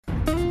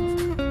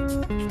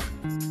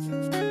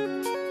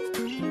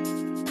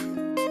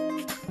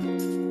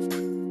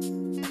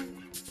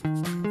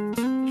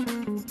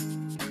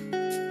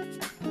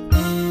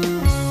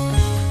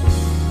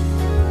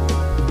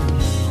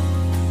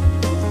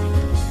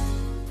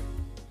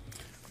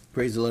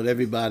Praise the Lord,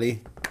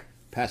 everybody.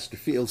 Pastor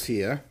Fields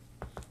here.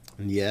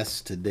 And yes,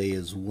 today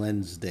is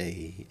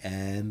Wednesday,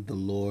 and the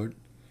Lord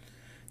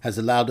has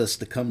allowed us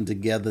to come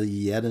together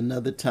yet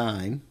another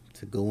time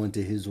to go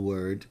into His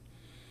Word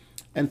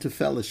and to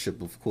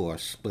fellowship, of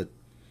course, but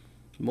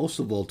most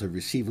of all to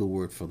receive a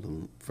word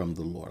from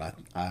the Lord.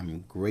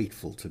 I'm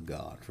grateful to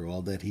God for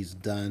all that He's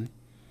done,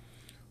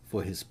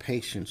 for His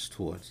patience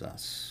towards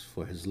us,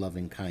 for His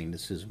loving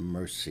kindness, His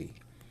mercy.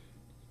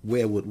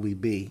 Where would we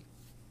be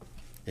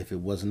if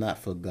it was not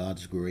for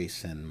God's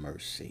grace and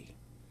mercy?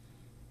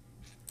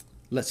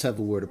 Let's have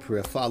a word of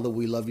prayer. Father,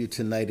 we love you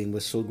tonight, and we're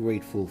so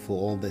grateful for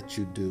all that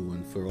you do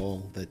and for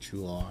all that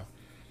you are.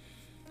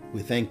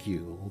 We thank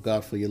you, oh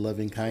God, for your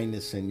loving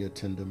kindness and your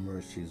tender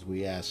mercies.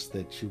 We ask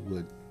that you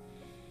would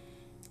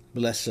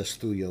bless us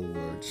through your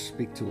words.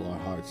 Speak to our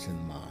hearts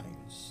and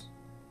minds.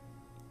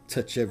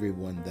 Touch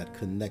everyone that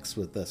connects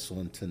with us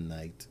on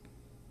tonight.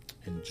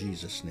 In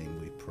Jesus'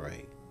 name we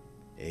pray.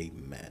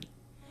 Amen.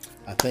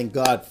 I thank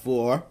God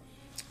for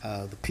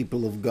the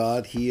people of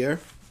God here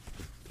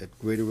at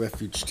Greater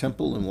Refuge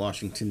Temple in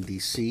Washington,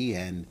 D.C.,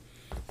 and,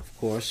 of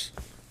course,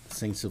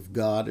 Saints of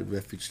God at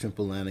Refuge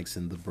Temple Annex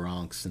in the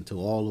Bronx, and to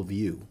all of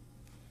you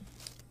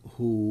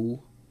who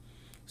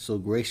so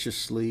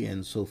graciously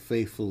and so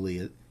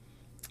faithfully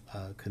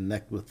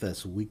connect with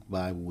us week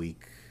by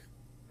week,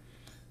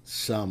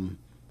 some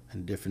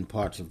in different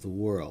parts of the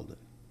world,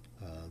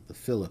 the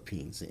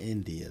Philippines,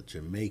 India,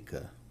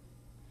 Jamaica.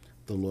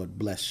 The Lord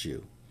bless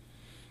you.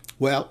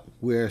 Well,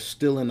 we're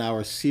still in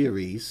our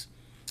series,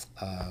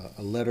 A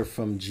Letter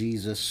from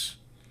Jesus.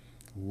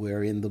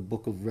 We're in the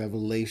book of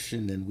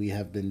Revelation, and we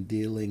have been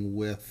dealing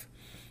with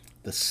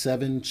the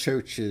 7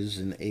 churches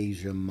in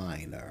Asia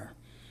Minor.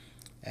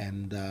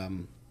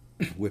 And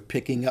we're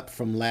picking up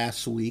from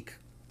last week.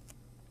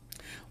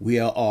 We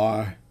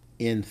are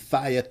in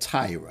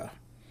Thyatira.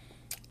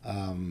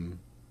 On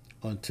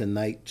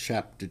tonight,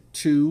 chapter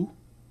 2.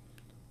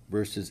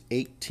 Verses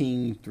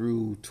 18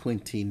 through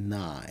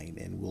 29,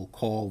 and we'll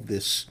call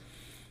this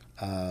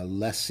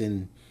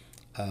lesson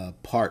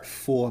part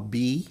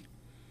 4B,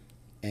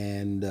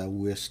 and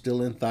we're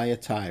still in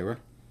Thyatira,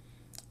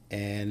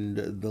 and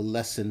the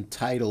lesson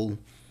title,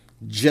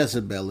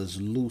 Jezebel is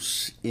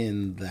Loose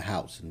in the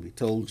House. And we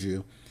told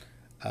you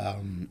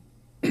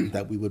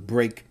that we would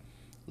break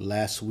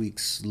last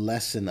week's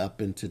lesson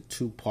up into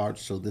 2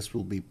 parts, so this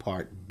will be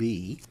part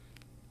B.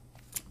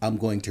 I'm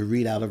going to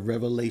read out of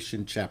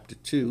Revelation chapter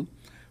 2,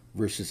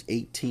 verses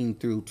 18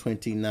 through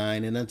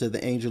 29. And unto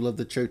the angel of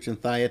the church in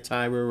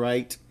Thyatira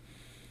write,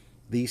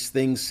 These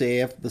things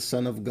saith the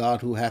Son of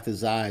God, who hath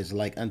his eyes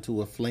like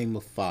unto a flame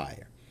of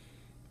fire,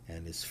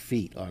 and his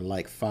feet are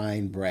like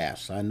fine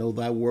brass. I know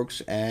thy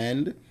works,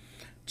 and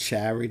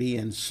charity,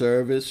 and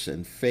service,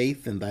 and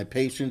faith, and thy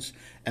patience,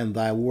 and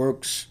thy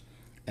works,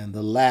 and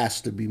the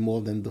last to be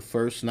more than the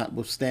first.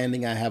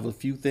 Notwithstanding, I have a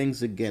few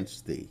things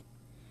against thee,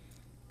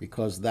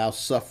 because thou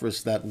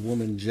sufferest that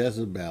woman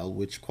Jezebel,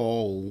 which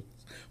calls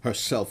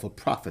herself a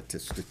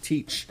prophetess, to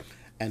teach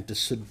and to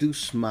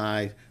seduce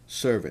my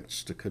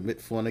servants, to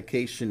commit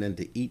fornication and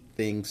to eat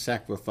things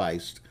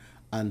sacrificed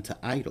unto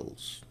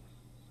idols.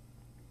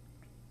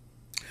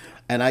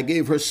 And I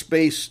gave her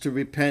space to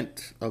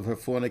repent of her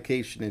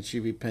fornication, and she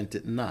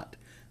repented not.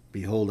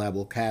 Behold, I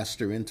will cast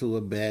her into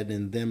a bed,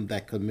 and them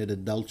that commit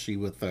adultery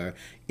with her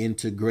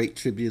into great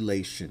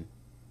tribulation,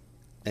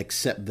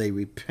 except they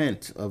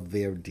repent of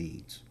their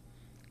deeds.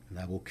 And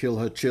I will kill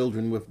her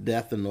children with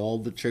death, and all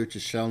the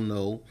churches shall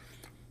know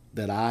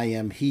that I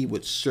am he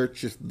which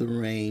searcheth the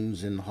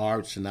reins and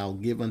hearts, and I'll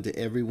give unto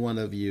every one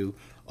of you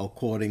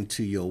according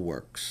to your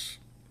works.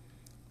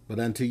 But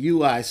unto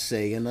you I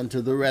say, and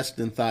unto the rest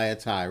in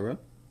Thyatira,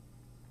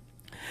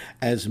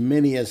 as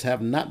many as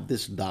have not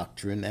this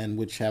doctrine, and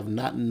which have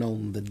not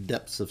known the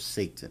depths of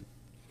Satan,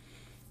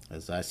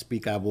 as I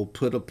speak, I will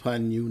put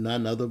upon you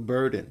none other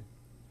burden,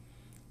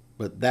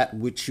 but that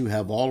which you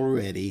have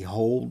already,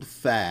 hold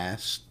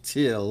fast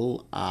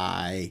till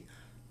I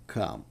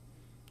come.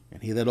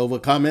 And he that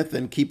overcometh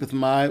and keepeth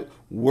my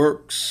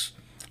works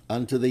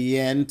unto the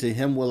end, to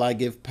him will I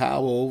give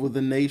power over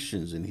the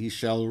nations, and he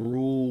shall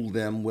rule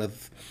them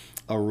with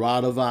a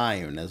rod of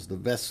iron, as the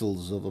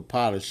vessels of a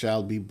potter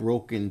shall be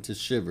broken to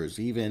shivers,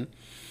 even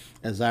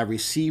as I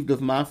received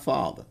of my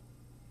Father.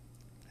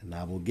 And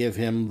I will give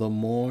him the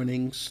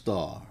morning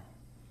star.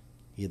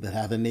 He that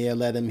hath an ear,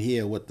 let him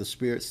hear what the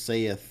Spirit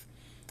saith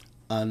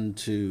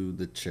unto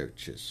the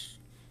churches.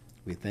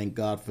 We thank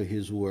God for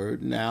his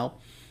word. Now,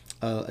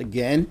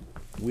 again,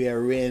 we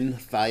are in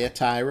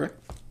Thyatira,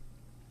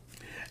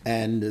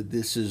 and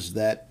this is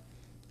that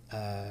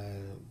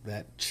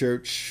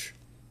church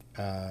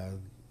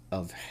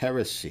of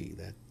heresy,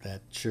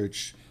 that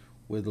church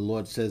where the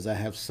Lord says, I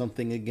have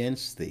something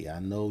against thee. I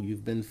know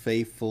you've been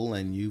faithful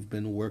and you've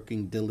been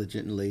working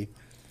diligently,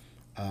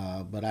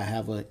 but I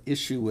have an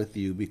issue with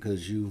you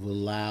because you've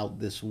allowed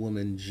this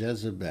woman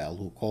Jezebel,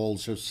 who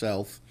calls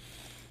herself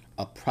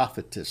a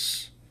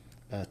prophetess,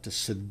 to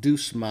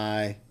seduce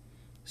my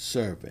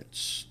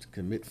servants, to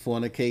commit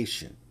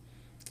fornication,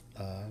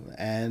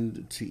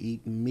 and to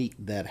eat meat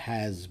that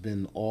has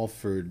been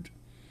offered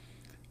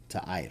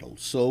to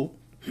idols. So,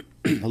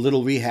 a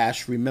little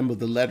rehash. Remember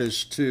the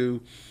letters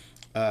to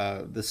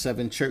the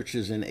seven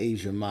churches in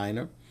Asia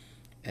Minor.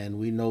 And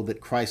we know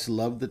that Christ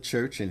loved the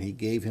church and he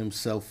gave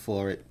himself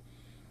for it.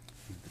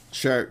 The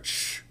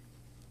church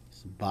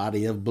is a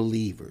body of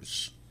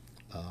believers.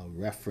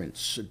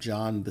 Reference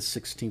John the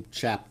 16th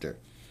chapter,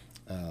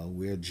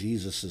 where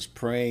Jesus is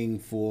praying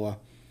for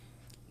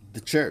the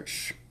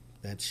church.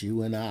 That's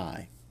you and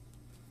I.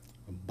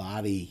 A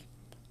body,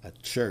 a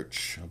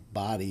church, a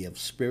body of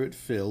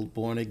spirit-filled,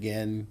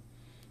 born-again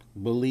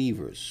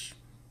believers.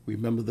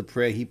 Remember the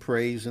prayer he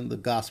prays in the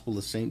Gospel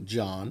of St.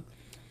 John.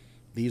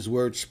 These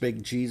words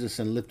spake Jesus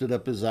and lifted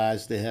up his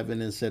eyes to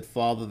heaven and said,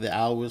 Father, the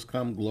hour is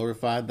come,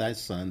 glorify thy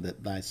Son,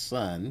 that thy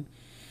Son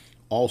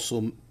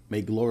also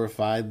may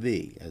glorify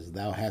thee, as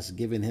thou hast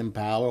given him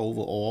power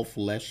over all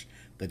flesh,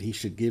 that he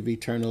should give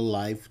eternal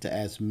life to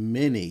as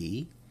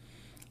many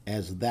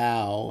as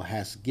thou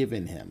hast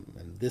given him.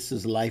 And this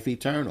is life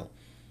eternal,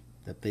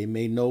 that they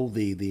may know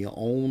thee, the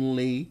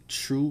only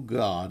true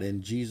God,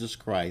 and Jesus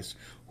Christ,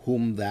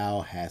 whom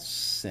thou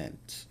hast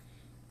sent.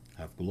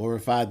 I've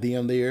glorified thee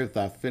on the earth.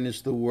 I've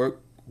finished the work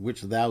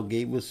which thou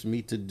gavest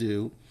me to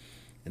do.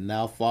 And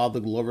now, Father,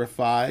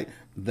 glorify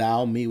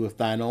thou me with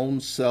thine own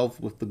self,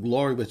 with the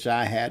glory which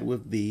I had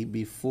with thee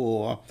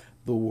before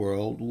the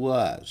world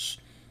was.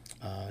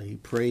 He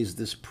prays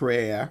this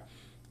prayer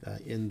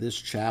in this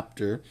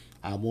chapter.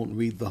 I won't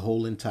read the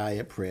whole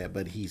entire prayer,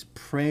 but he's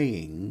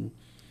praying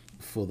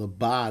for the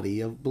body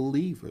of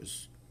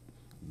believers.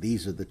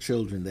 These are the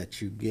children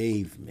that you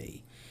gave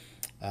me.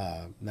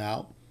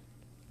 Now,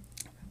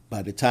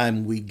 by the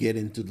time we get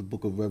into the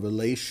book of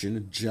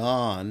Revelation,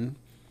 John,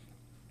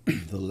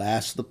 the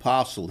last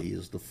apostle, he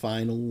is the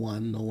final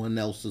one. No one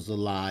else is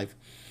alive.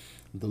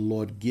 The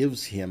Lord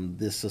gives him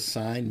this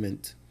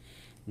assignment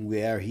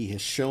where he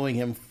is showing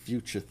him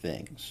future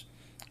things.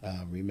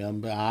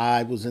 Remember,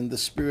 I was in the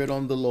Spirit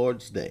on the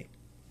Lord's day.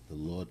 The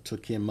Lord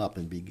took him up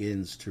and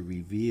begins to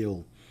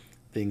reveal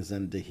things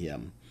unto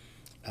him.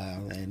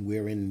 And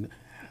we're in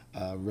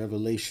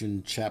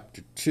Revelation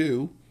chapter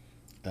 2.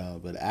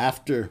 But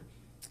after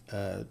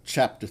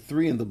chapter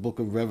 3 in the book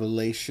of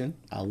Revelation,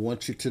 I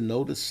want you to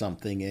notice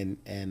something,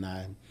 and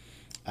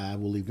I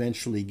will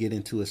eventually get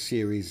into a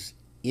series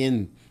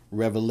in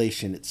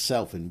Revelation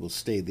itself, and we'll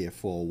stay there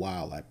for a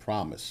while, I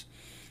promise.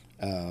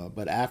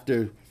 But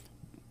after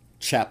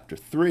chapter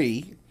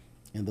 3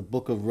 in the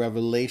book of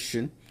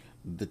Revelation,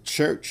 the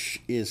church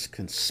is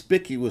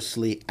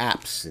conspicuously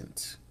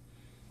absent.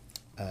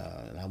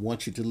 And I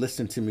want you to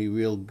listen to me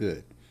real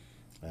good.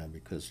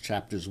 Because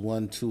chapters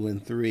 1, 2,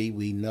 and 3,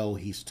 we know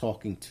he's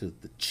talking to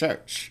the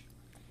church.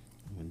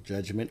 When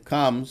judgment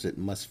comes, it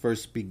must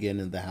first begin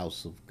in the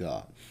house of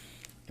God.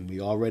 And we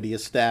already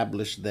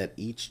established that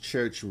each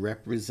church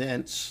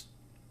represents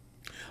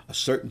a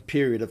certain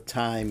period of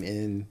time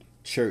in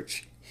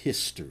church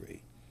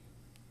history.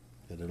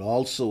 That it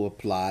also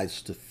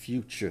applies to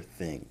future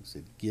things.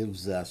 It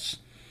gives us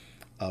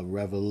a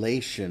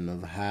revelation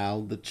of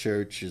how the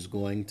church is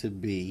going to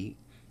be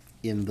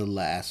in the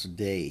last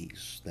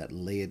days, that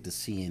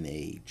Laodicean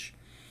age.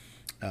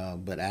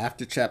 But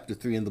after chapter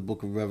 3 in the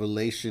book of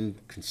Revelation,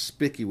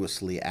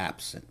 conspicuously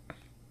absent.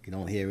 You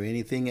don't hear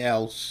anything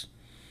else.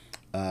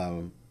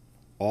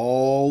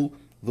 All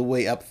the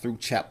way up through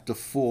chapter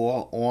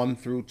 4, on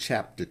through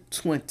chapter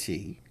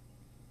 20.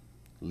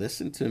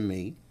 Listen to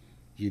me.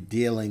 You're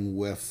dealing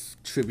with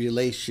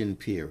tribulation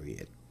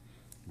period,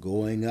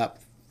 going up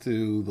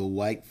through the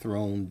white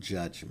throne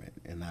judgment.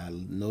 And I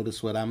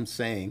notice what I'm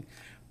saying.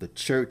 The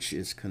church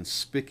is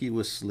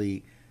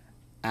conspicuously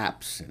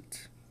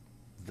absent.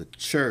 The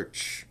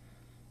church,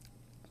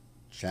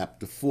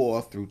 chapter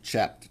 4 through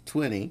chapter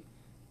 20,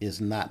 is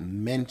not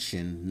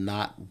mentioned,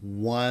 not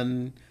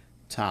one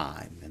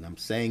time. And I'm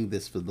saying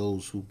this for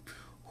those who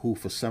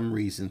for some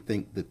reason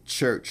think the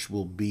church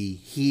will be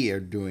here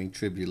during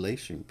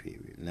tribulation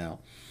period. Now,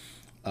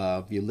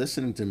 if you're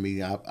listening to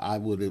me, I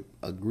would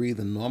agree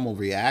the normal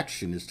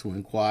reaction is to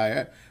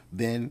inquire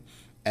then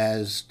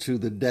as to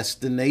the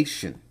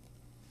destination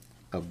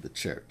of the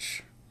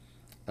church,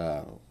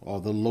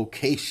 or the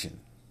location.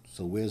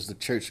 So where's the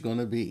church going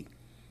to be?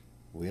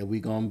 Where are we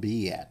going to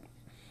be at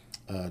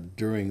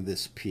during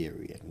this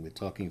period? And we're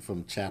talking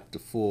from chapter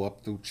 4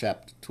 up through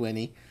chapter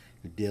 20.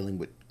 You're dealing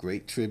with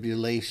great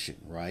tribulation,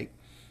 right?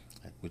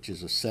 Which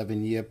is a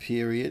 7-year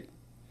period,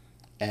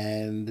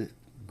 and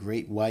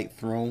great white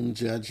throne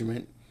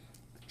judgment.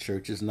 The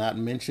church is not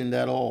mentioned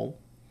at all.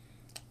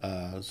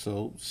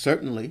 So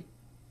certainly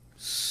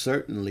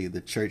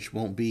the church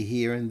won't be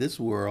here in this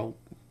world,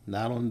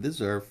 not on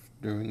this earth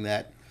during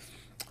that.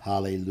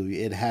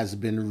 Hallelujah. It has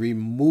been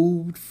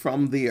removed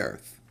from the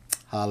earth.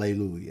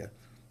 Hallelujah.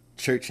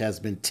 Church has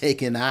been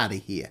taken out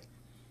of here.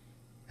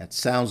 That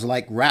sounds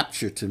like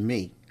rapture to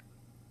me.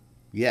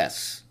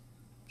 Yes.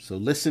 So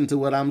listen to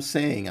what I'm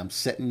saying. I'm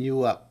setting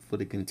you up for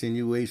the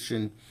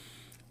continuation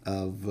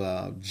of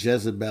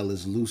Jezebel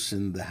is loose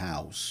in the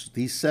house.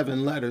 These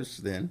 7 letters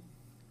then,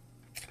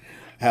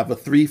 have a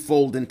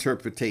threefold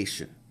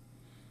interpretation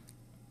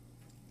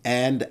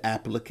and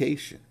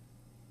application.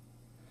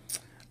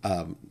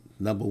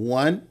 Number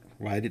one,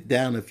 write it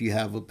down if you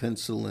have a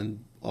pencil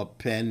and or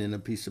pen and a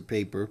piece of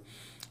paper.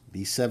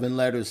 These 7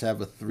 letters have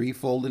a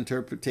threefold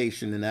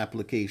interpretation and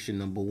application.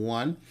 Number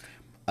one,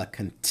 a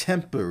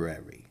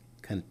contemporary,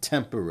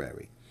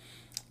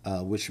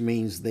 which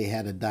means they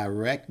had a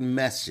direct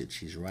message.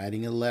 He's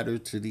writing a letter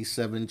to these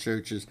 7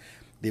 churches.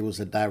 There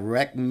was a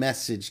direct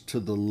message to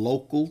the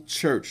local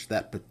church,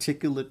 that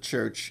particular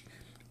church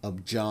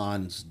of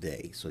John's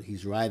day. So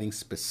he's writing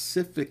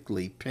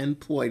specifically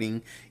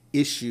pinpointing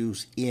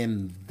issues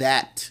in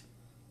that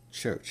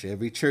church.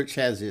 Every church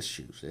has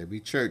issues.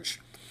 Every church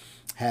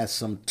has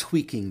some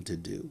tweaking to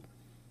do.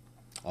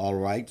 All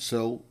right,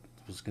 so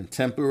it was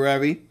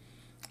contemporary,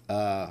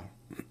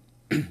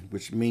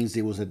 which means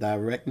there was a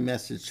direct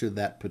message to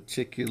that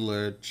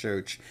particular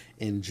church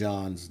in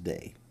John's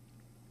day.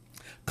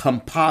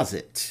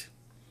 Composite,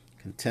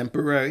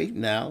 contemporary,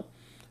 now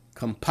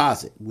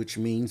composite, which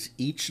means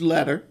each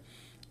letter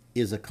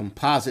is a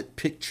composite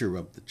picture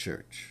of the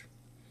church.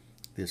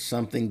 There's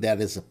something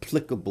that is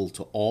applicable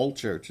to all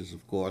churches,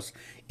 of course,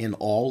 in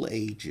all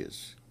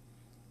ages,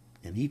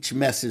 and each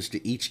message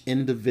to each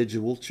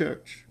individual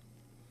church.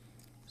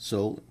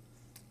 So,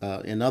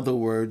 in other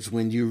words,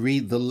 when you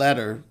read the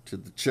letter to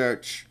the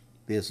church,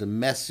 there's a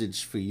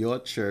message for your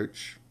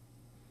church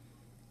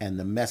and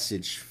the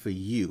message for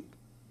you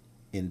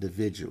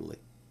individually,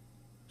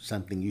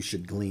 something you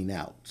should glean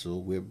out.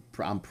 So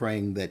I'm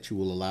praying that you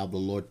will allow the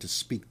Lord to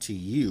speak to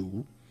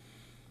you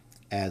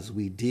as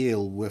we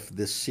deal with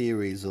this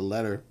series, A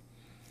Letter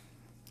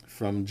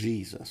from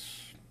Jesus.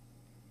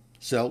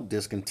 So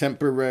there's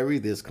contemporary,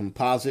 there's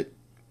composite,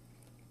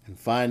 and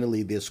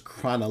finally there's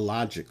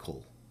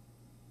chronological.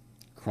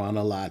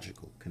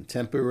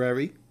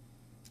 Contemporary,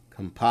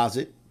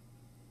 composite,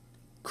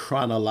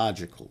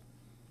 chronological.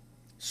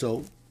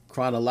 So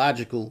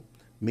chronological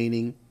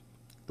meaning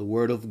the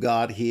Word of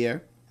God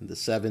here in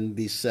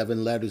these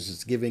 7 letters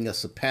is giving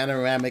us a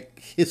panoramic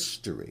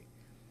history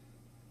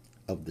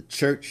of the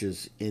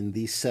churches in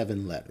these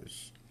 7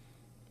 letters.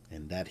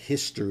 And that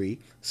history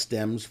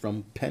stems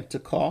from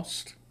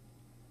Pentecost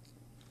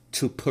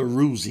to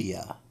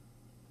Perusia.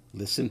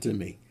 Listen to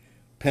me.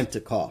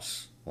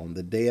 Pentecost. On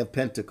the day of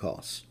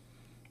Pentecost,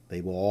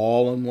 they were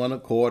all in one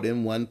accord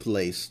in one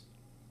place.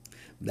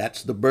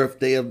 That's the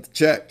birthday of the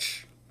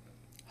church.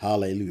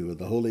 Hallelujah.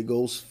 The Holy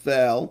Ghost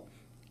fell,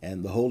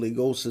 and the Holy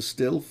Ghost is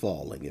still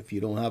falling. If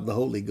you don't have the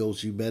Holy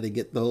Ghost, you better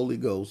get the Holy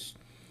Ghost,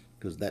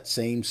 because that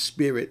same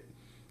Spirit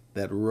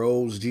that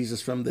rose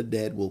Jesus from the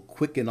dead will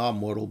quicken our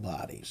mortal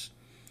bodies.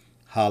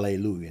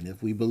 Hallelujah. And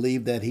if we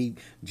believe that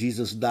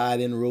Jesus died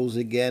and rose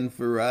again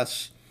for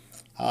us,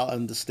 I'll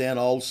understand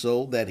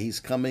also that he's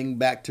coming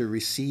back to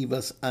receive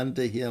us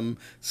unto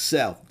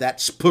himself.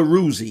 That's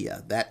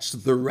Perusia. That's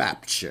the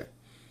rapture.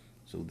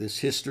 So this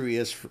history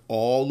is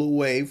all the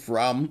way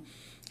from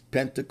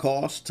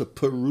Pentecost to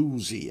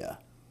Perusia,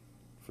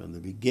 from the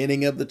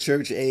beginning of the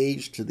church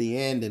age to the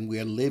end, and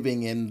we're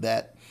living in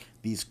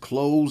these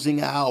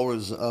closing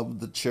hours of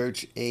the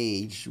church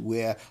age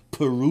where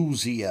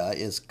Perusia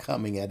is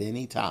coming at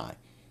any time.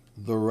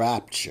 The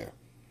rapture,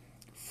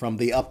 from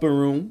the upper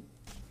room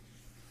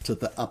to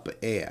the upper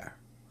air.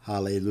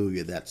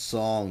 Hallelujah. That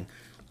song,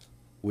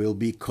 will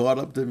be caught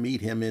up to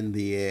meet him in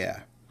the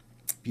air.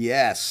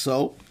 Yes,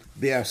 so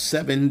there are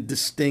 7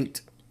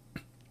 distinct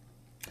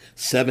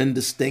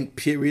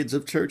periods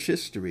of church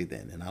history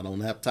then, and I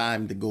don't have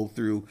time to go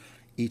through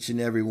each and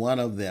every one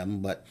of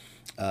them, but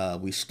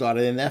we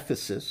started in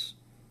Ephesus,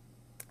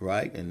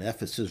 right? And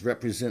Ephesus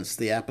represents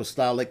the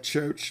apostolic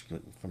church,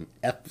 from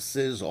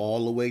Ephesus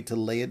all the way to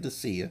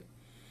Laodicea.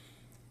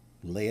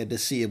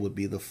 Laodicea would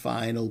be the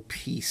final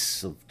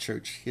piece of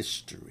church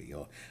history,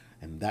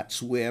 and that's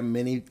where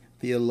many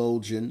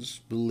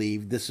theologians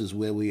believe this is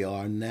where we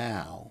are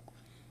now,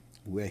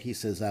 where he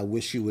says, I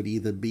wish you would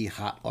either be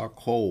hot or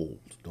cold.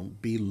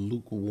 Don't be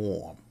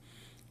lukewarm.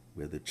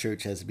 Where the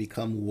church has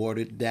become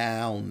watered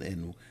down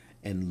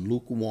and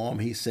lukewarm,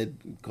 he said,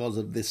 because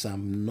of this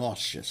I'm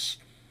nauseous,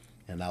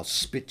 and I'll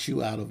spit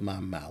you out of my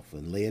mouth.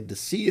 And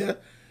Laodicea,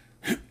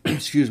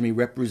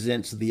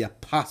 represents the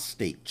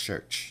apostate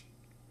church.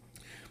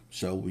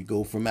 So we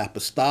go from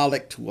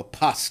apostolic to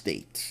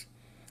apostate,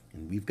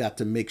 and we've got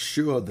to make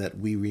sure that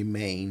we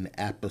remain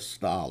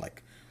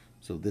apostolic.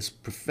 So this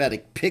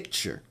prophetic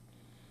picture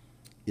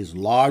is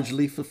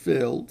largely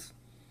fulfilled.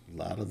 A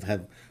lot of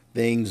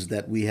things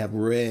that we have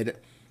read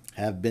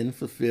have been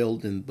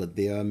fulfilled, but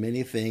there are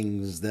many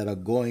things that are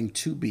going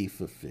to be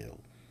fulfilled,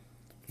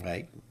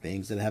 right?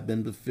 Things that have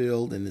been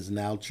fulfilled and is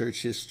now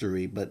church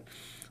history, but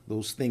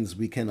those things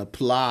we can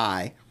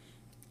apply.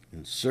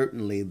 And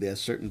certainly there are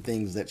certain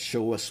things that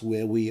show us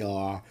where we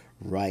are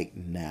right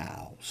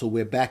now. So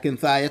we're back in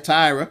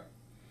Thyatira,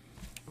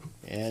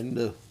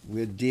 and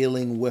we're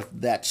dealing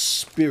with that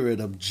spirit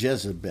of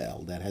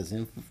Jezebel that has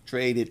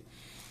infiltrated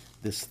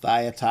this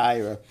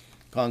Thyatira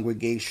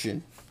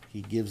congregation.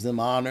 He gives them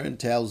honor and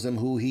tells them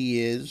who he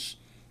is.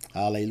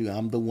 Hallelujah.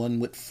 I'm the one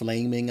with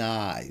flaming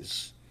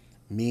eyes.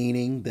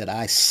 meaning that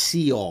I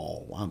see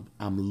all.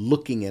 I'm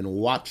looking and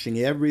watching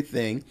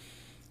everything,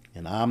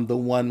 and I'm the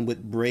one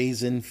with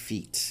brazen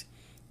feet,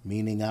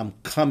 meaning I'm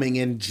coming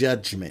in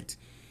judgment.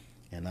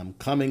 And I'm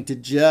coming to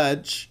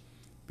judge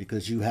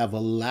because you have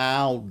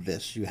allowed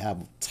this, you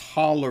have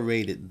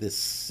tolerated this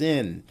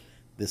sin,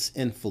 this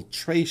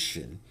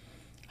infiltration,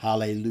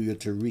 hallelujah,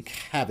 to wreak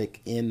havoc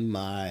in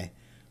my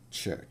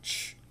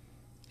church.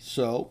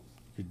 So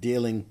you're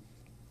dealing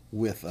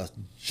with a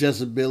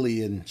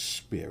Jezebelian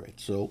spirit.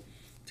 So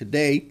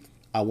today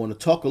I want to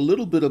talk a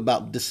little bit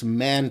about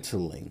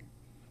dismantling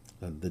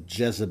the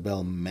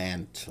Jezebel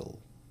mantle.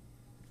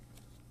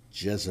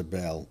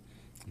 Jezebel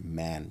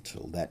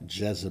mantle, that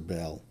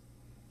Jezebel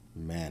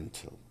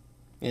mantle.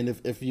 And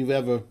if you've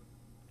ever,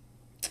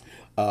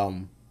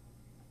 and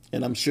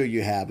I'm sure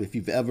you have, if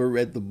you've ever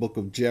read the book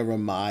of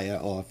Jeremiah,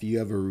 or if you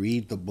ever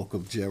read the book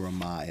of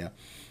Jeremiah,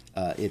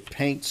 it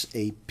paints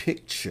a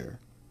picture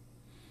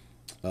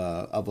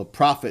of a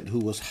prophet who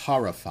was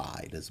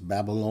horrified as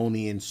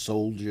Babylonian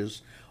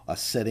soldiers are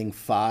setting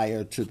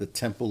fire to the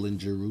temple in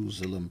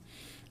Jerusalem.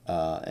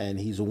 And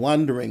he's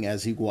wondering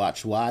as he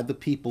watched why the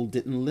people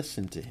didn't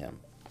listen to him.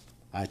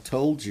 I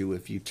told you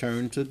if you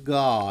turn to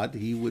God,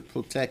 he would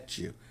protect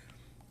you.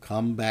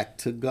 Come back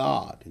to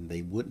God. And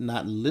they would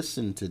not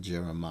listen to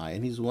Jeremiah.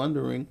 And he's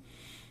wondering,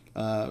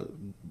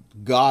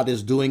 God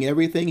is doing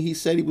everything he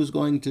said he was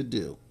going to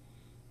do.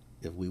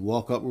 If we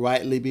walk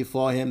uprightly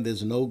before him,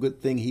 there's no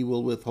good thing he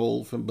will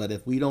withhold from. But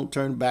if we don't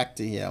turn back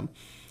to him,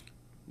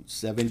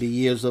 70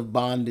 years of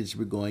bondage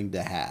we're going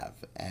to have.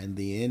 And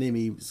the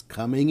enemy is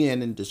coming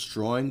in and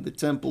destroying the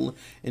temple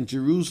in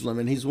Jerusalem.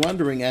 And he's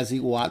wondering as he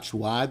watched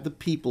why the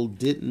people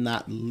did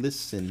not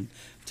listen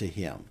to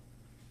him.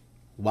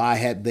 Why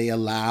had they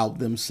allowed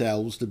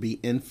themselves to be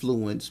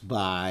influenced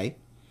by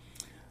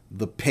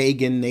the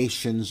pagan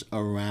nations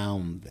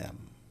around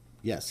them?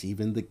 Yes,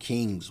 even the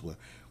kings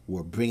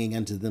were bringing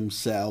unto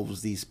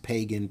themselves these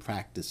pagan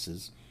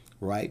practices,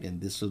 right? And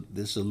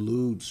this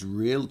alludes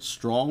real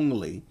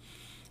strongly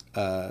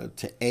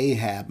to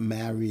Ahab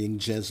marrying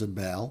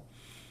Jezebel.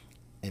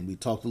 And we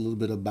talked a little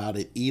bit about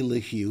it.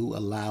 Elihu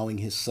allowing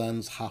his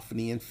sons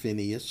Hophni and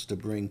Phinehas to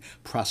bring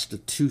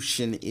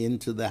prostitution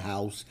into the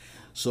house,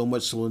 so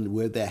much so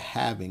where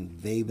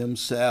they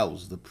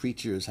themselves, the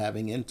preachers,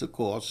 having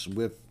intercourse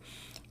with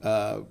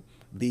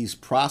these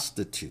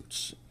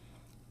prostitutes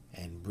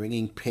and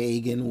bringing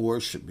pagan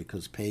worship,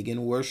 because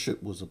pagan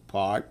worship was a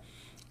part,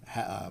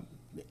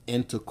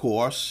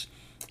 intercourse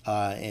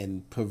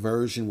and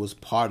perversion was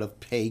part of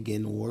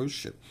pagan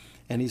worship.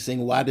 And he's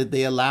saying, why did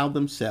they allow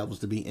themselves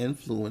to be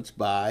influenced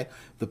by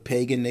the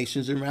pagan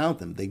nations around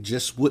them? They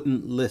just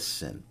wouldn't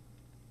listen.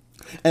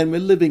 And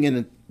we're living in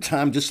a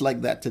time just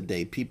like that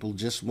today. People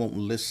just won't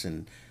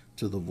listen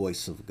to the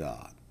voice of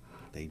God.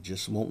 They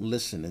just won't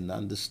listen and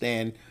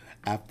understand.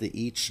 After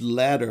each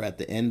letter, at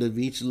the end of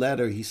each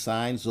letter, he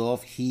signs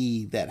off,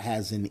 he that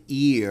has an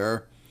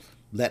ear,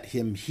 let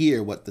him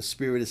hear what the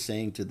Spirit is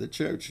saying to the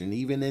church. And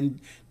even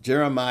in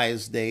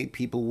Jeremiah's day,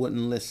 people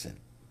wouldn't listen.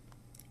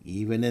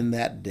 Even in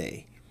that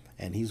day.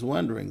 And he's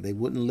wondering, they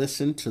wouldn't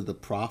listen to the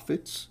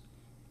prophets.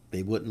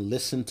 They wouldn't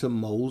listen to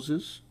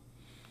Moses.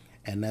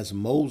 And as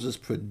Moses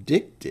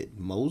predicted,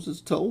 Moses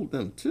told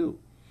them too.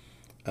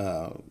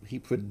 He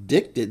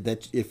predicted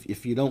that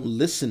if you don't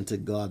listen to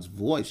God's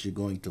voice, you're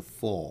going to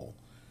fall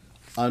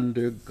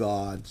under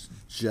God's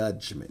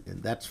judgment.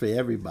 And that's for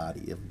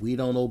everybody. If we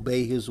don't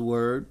obey his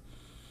word,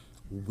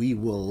 we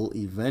will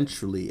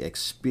eventually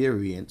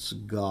experience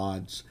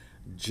God's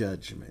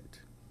judgment.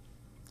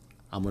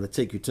 I'm going to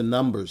take you to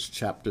Numbers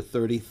chapter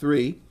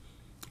 33,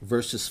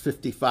 verses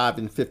 55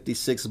 and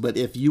 56. But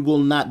if you will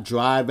not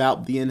drive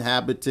out the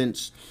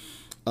inhabitants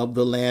of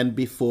the land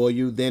before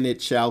you, then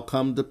it shall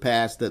come to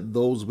pass that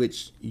those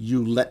which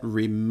you let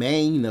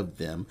remain of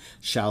them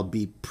shall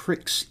be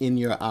pricks in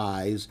your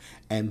eyes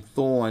and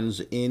thorns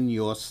in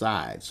your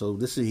side. So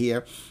this is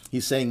here,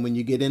 he's saying when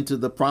you get into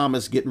the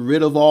promise, get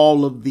rid of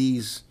all of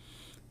these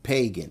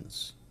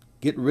pagans.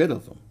 Get rid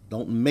of them.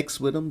 Don't mix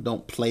with them.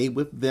 Don't play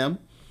with them.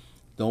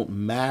 Don't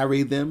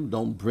marry them.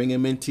 Don't bring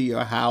them into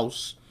your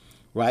house,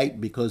 right?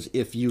 Because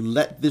if you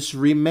let this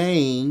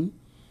remain,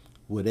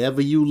 whatever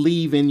you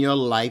leave in your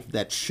life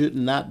that should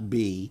not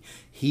be,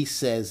 he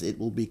says it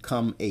will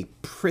become a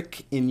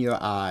prick in your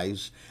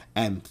eyes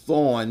and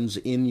thorns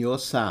in your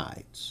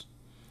sides,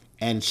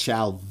 and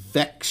shall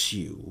vex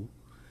you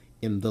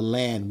in the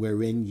land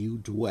wherein you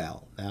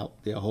dwell. Now,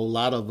 there are a whole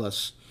lot of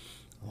us,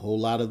 a whole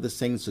lot of the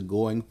saints are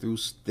going through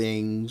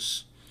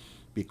things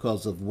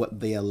because of what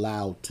they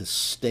allowed to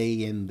stay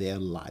in their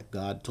life.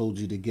 God told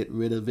you to get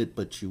rid of it,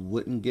 but you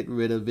wouldn't get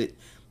rid of it.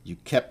 You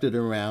kept it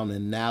around,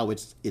 and now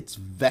it's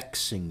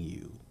vexing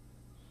you.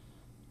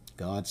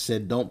 God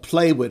said, don't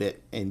play with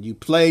it, and you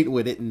played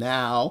with it.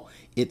 Now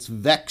it's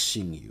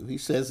vexing you. He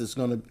says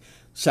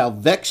shall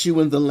vex you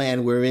in the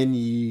land wherein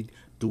ye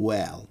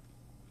dwell.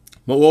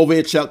 Moreover,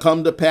 it shall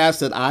come to pass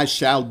that I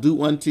shall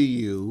do unto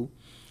you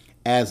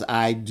as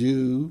I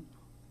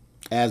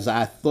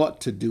thought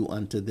to do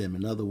unto them.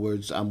 In other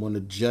words, I'm going to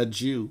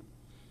judge you.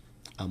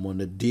 I'm going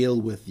to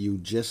deal with you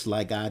just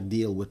like I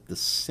deal with the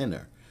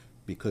sinner,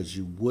 because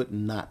you would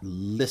not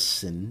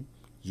listen,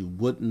 you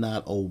would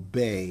not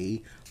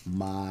obey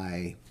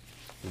my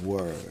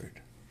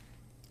word.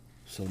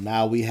 So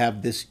now we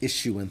have this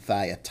issue in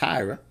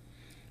Thyatira,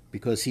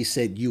 because he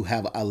said, you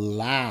have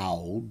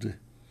allowed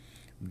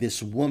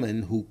this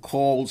woman who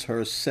calls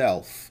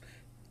herself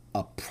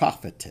a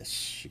prophetess.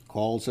 She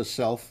calls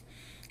herself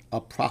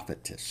a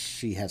prophetess.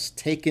 She has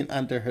taken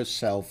unto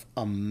herself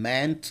a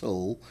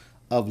mantle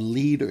of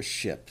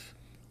leadership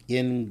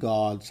in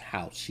God's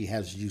house. She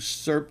has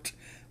usurped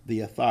the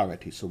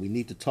authority. So we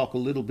need to talk a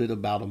little bit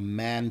about a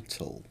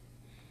mantle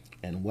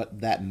and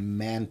what that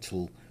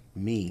mantle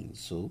means.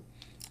 So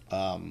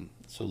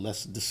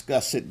let's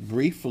discuss it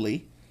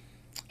briefly.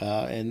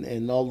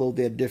 And although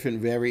there are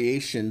different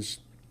variations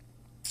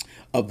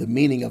of the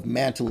meaning of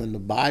mantle in the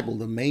Bible,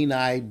 the main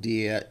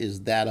idea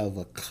is that of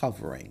a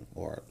covering,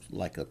 or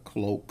like a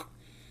cloak,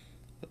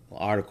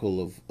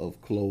 article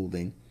of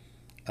clothing.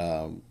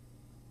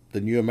 The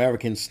New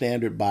American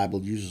Standard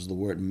Bible uses the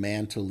word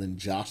mantle in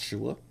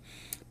Joshua,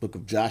 book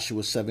of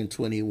Joshua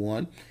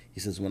 7:21. He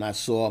says, when I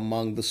saw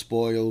among the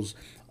spoils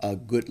a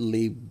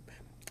goodly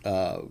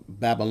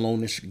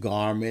Babylonish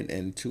garment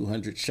and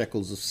 200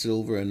 shekels of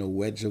silver and a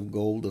wedge of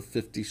gold of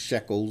 50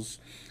 shekels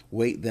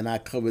weight, then I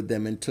covered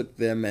them and took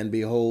them, and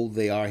behold,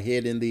 they are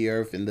hid in the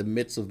earth in the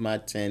midst of my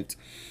tent,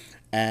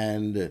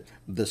 and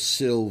the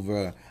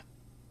silver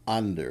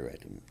under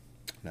it.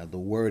 Now, the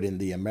word in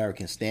the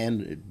American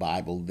Standard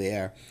Bible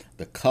there,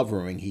 the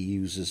covering, he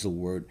uses the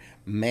word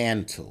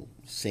mantle,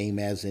 same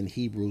as in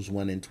Hebrews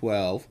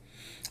 1:12.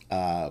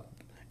 And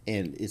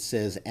it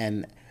says,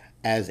 and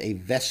as a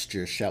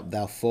vesture shalt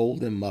thou fold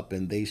them up,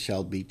 and they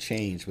shall be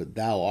changed, but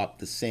thou art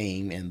the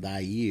same, and thy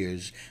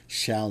years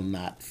shall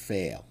not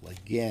fail.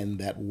 Again,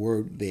 that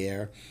word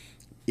there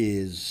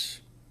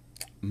is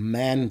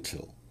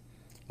mantle.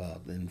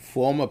 In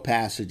former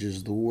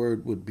passages, the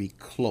word would be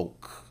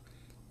cloak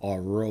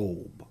or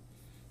robe.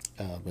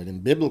 But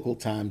in biblical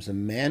times, a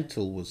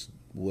mantle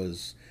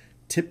was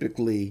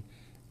typically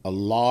a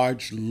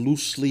large,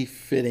 loosely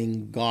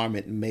fitting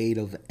garment made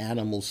of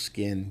animal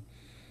skin,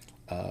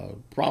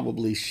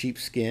 probably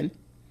sheepskin.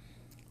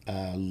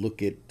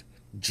 Look at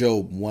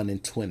Job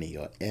 1:20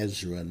 or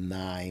Ezra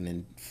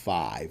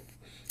 9:5.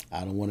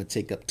 I don't want to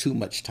take up too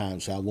much time,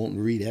 so I won't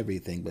read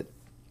everything, but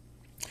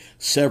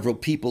several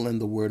people in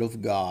the Word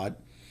of God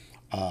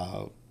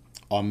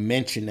are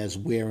mentioned as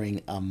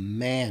wearing a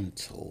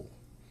mantle,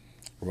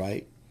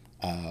 right?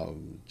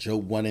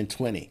 Job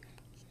 1:20.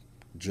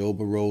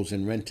 Job arose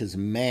and rent his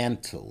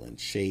mantle and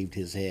shaved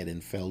his head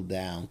and fell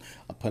down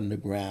upon the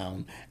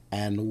ground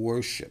and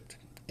worshipped.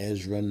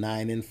 Ezra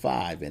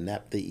 9:5. And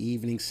at the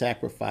evening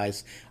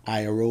sacrifice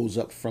I arose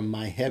up from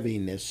my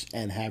heaviness,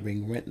 and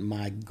having rent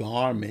my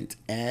garment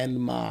and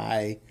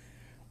my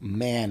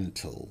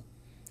mantle,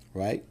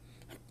 right?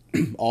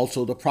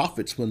 Also, the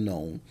prophets were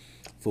known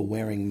for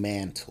wearing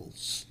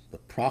mantles. The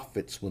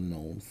prophets were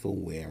known for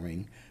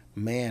wearing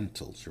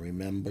mantles.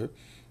 Remember,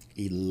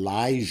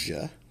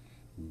 Elijah,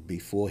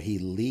 before he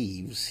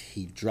leaves,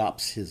 he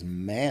drops his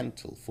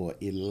mantle for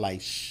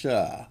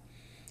Elisha.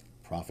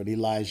 Prophet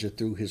Elijah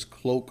threw his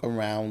cloak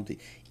around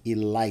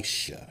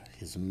Elisha,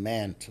 his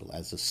mantle,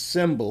 as a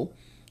symbol.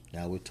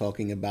 Now we're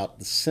talking about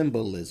the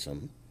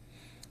symbolism,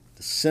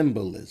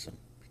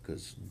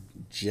 because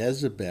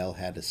Jezebel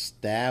had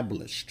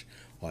established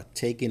or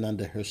taken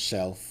unto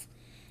herself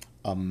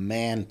a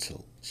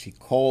mantle. She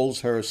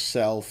calls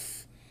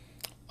herself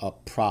a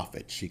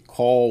prophet. She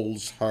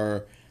calls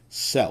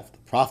herself. The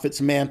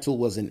prophet's mantle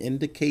was an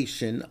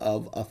indication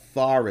of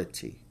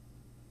authority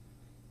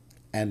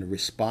and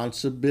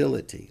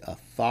responsibility.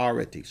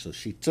 Authority. So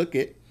she took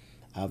it.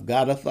 I've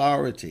got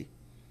authority,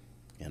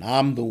 and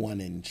I'm the one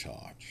in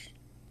charge.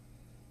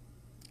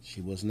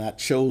 She was not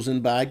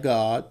chosen by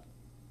God.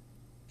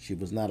 She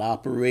was not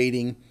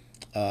operating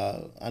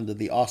under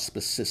the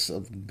auspices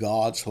of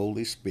God's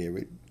Holy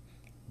Spirit.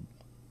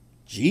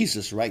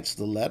 Jesus writes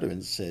the letter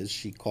and says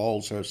she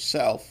calls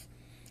herself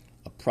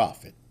a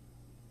prophet.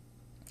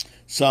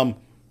 Some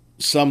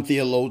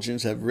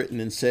theologians have written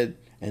and said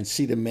and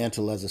see the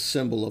mantle as a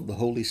symbol of the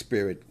Holy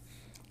Spirit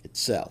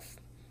itself.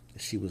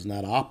 She was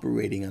not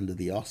operating under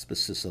the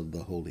auspices of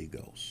the Holy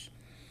Ghost.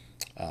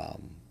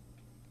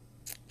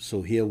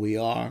 So here we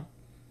are.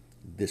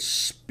 This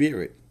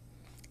spirit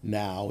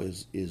now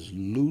is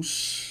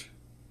loose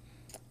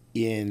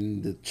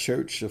in the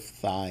church of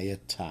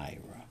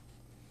Thyatira.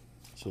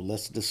 So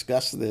let's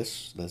discuss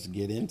this. Let's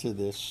get into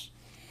this.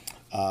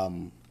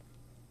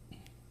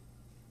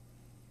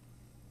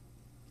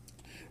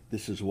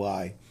 This is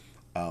why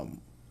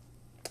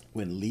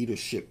when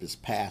leadership is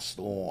passed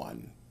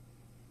on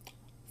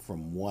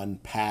from one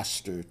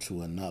pastor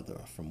to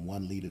another, from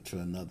one leader to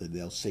another,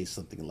 they'll say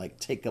something like,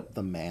 take up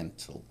the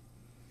mantle,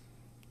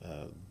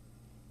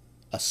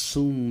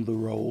 assume the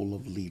role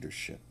of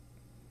leadership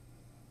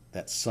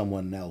that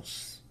someone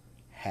else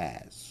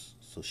has.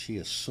 So she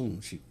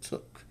assumed, she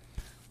took.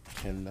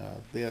 And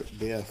there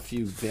are a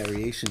few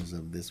variations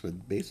of this,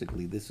 but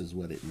basically this is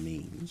what it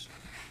means.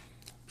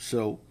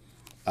 So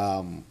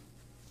So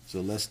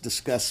let's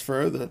discuss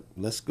further.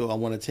 Let's go. I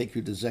want to take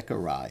you to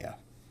Zechariah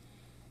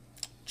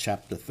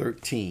chapter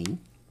 13.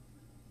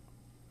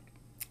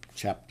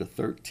 Chapter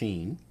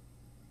 13,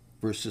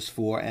 verses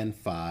 4 and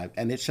 5.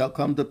 And it shall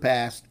come to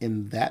pass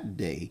in that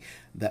day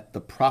that the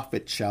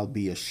prophet shall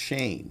be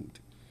ashamed,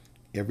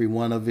 every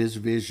one of his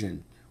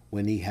vision,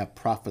 when he have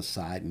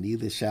prophesied,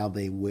 neither shall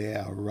they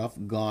wear a rough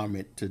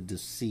garment to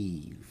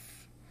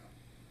deceive.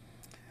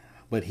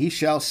 But he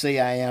shall say,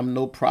 I am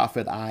no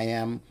prophet, I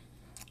am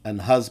an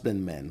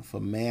husbandman, for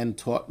man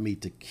taught me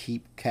to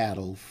keep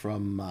cattle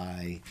from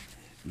my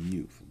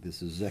youth.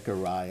 This is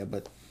Zechariah,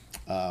 but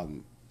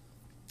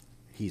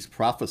he's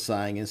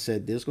prophesying and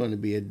said there's going to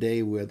be a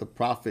day where the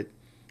prophet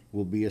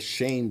will be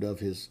ashamed of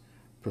his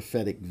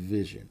prophetic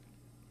vision.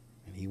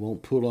 And he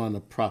won't put on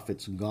a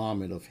prophet's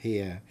garment of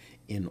hair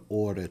in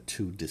order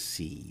to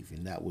deceive.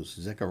 And that was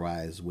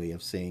Zechariah's way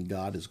of saying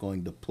God is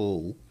going to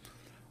pull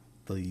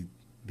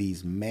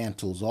these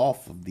mantles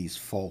off of these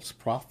false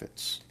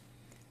prophets.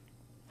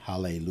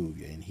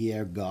 Hallelujah. And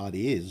here God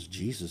is,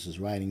 Jesus is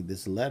writing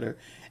this letter,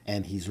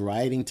 and he's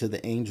writing to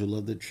the angel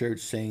of the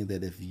church saying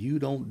that if you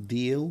don't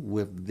deal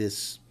with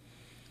this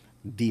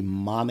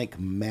demonic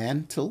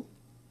mantle,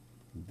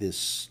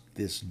 this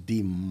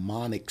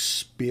demonic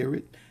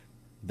spirit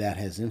that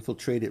has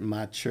infiltrated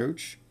my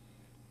church,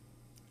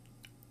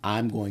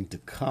 I'm going to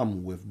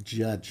come with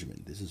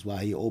judgment. This is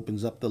why he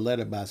opens up the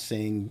letter by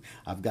saying,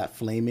 I've got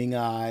flaming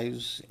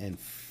eyes and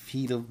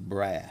feet of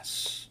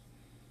brass.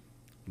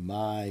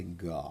 My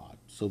God.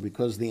 So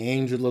because the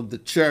angel of the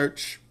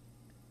church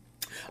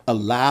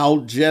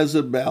allowed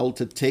Jezebel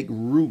to take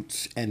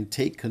roots and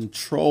take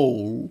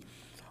control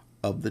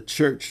of the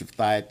church of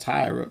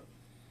Thyatira,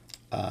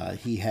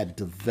 he had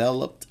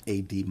developed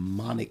a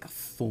demonic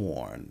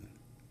thorn.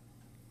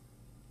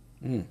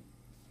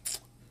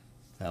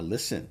 Now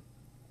listen,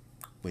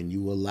 when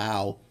you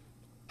allow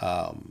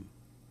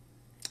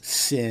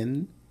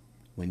sin,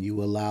 when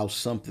you allow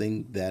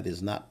something that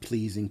is not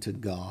pleasing to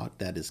God,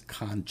 that is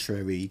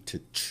contrary to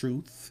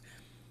truth,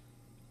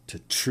 to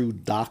true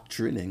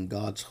doctrine and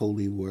God's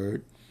holy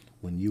word,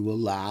 when you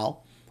allow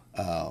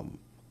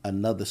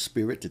another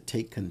spirit to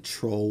take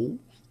control,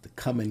 to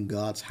come in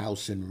God's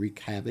house and wreak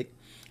havoc,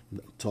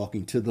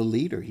 talking to the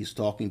leader, he's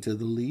talking to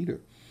the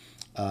leader.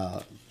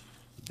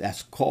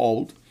 That's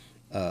called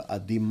a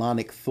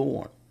demonic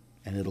thorn,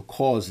 and it'll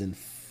cause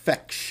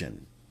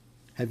infection.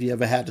 Have you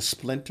ever had a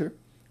splinter,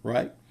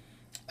 right?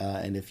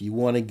 And if you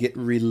want to get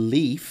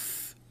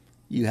relief,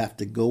 you have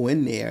to go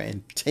in there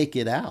and take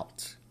it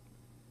out.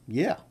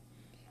 Yeah.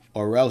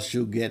 Or else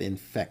you'll get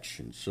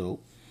infection. So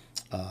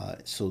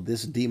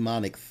this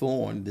demonic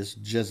thorn, this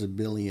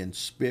Jezebelian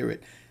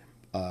spirit,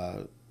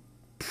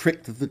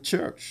 pricked the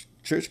church.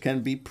 Church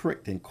can be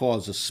pricked and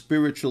cause a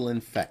spiritual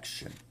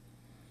infection.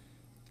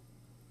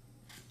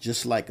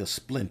 Just like a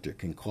splinter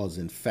can cause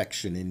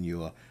infection in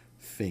your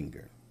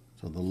finger.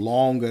 So the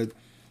longer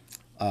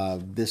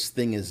this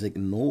thing is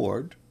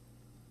ignored,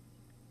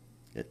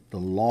 the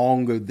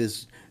longer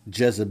this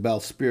Jezebel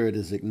spirit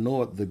is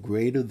ignored, the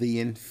greater the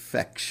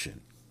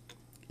infection.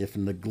 If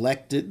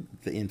neglected,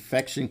 the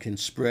infection can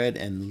spread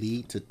and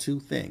lead to two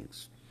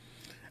things.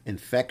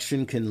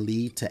 Infection can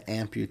lead to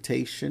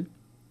amputation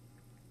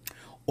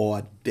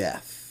or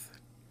death,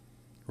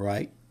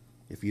 right?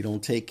 If you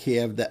don't take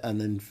care of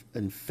an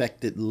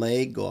infected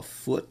leg or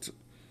foot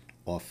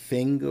or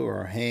finger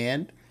or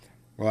hand,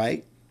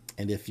 right?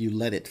 And if you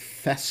let it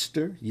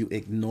fester, you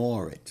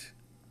ignore it,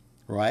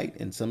 right?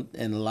 And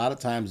a lot of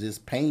times there's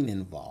pain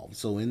involved.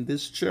 So in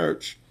this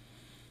church,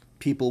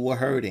 people were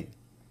hurting.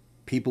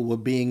 People were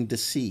being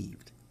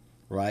deceived,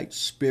 right?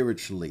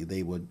 Spiritually,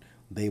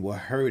 they were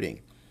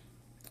hurting.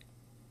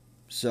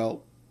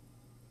 So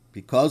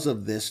because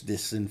of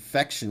this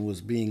infection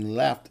was being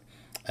left,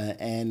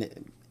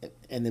 and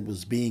it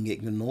was being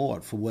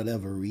ignored for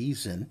whatever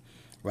reason,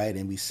 right?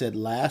 And we said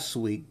last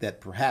week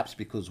that perhaps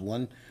because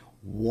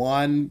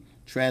one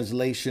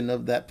translation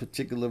of that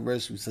particular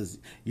verse says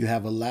you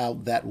have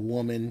allowed that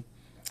woman,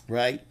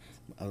 right?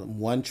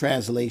 One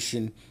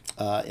translation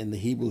in the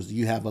Hebrews,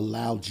 you have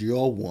allowed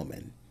your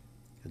woman.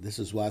 This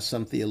is why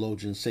some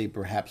theologians say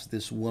perhaps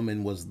this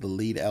woman was the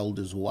lead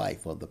elder's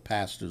wife or the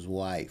pastor's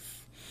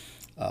wife.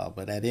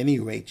 But at any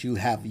rate, you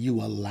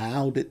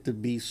allowed it to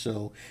be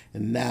so,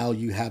 and now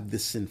you have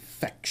this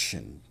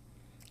infection,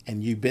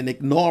 and you've been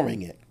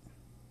ignoring it.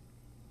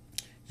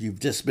 You've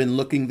just been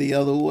looking the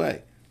other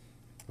way,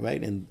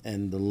 right?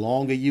 And the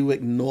longer you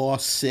ignore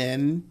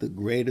sin, the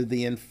greater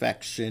the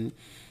infection.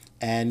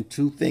 And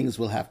two things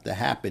will have to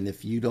happen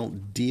if you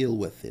don't deal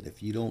with it,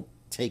 if you don't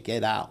take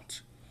it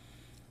out.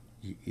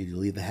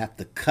 You'll either have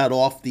to cut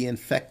off the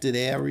infected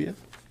area,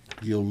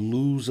 you'll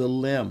lose a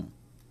limb,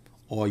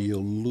 or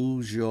you'll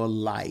lose your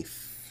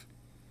life.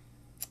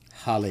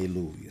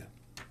 Hallelujah.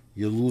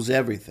 You'll lose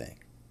everything.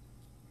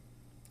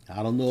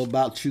 I don't know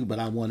about you, but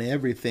I want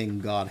everything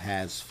God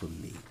has for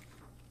me.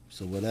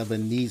 So whatever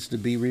needs to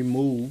be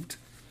removed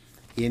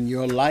in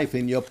your life,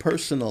 in your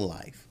personal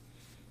life,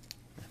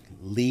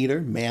 leader,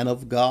 man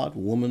of God,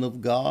 woman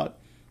of God,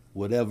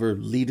 Whatever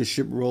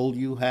leadership role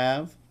you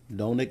have,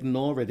 don't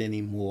ignore it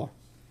anymore.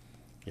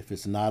 If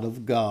it's not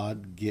of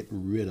God, get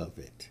rid of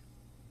it.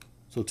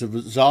 So to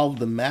resolve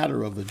the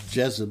matter of a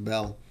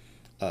Jezebel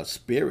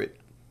spirit,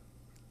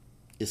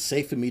 it's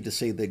safe for me to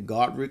say that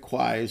God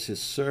requires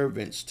his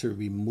servants to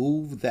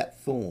remove that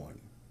thorn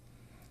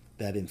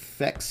that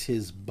infects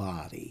his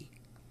body.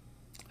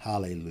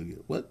 Hallelujah.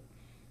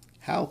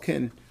 How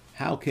can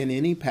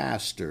any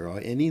pastor or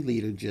any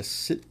leader just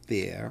sit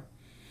there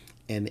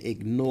and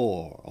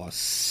ignore or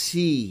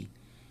see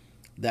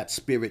that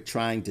spirit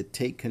trying to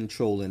take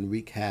control and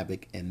wreak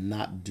havoc and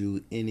not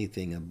do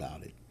anything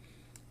about it?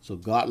 So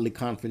godly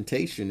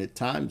confrontation at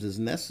times is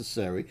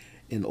necessary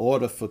in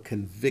order for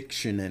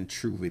conviction and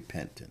true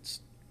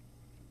repentance.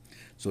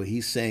 So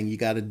he's saying you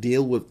got to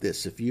deal with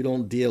this. If you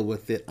don't deal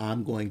with it,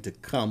 I'm going to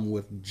come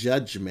with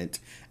judgment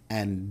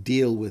and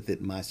deal with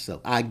it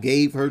myself. I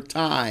gave her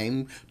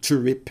time to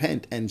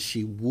repent and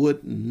she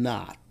would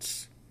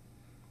not.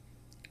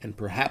 And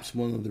perhaps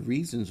one of the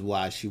reasons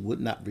why she would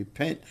not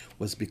repent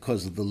was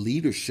because of the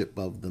leadership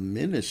of the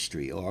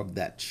ministry or of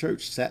that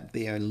church sat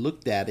there and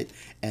looked at it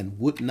and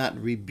would not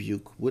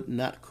rebuke, would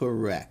not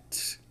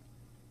correct.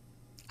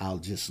 I'll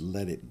just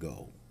let it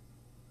go.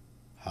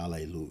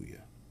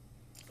 Hallelujah.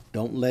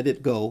 Don't let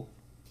it go.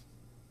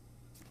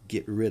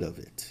 Get rid of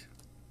it.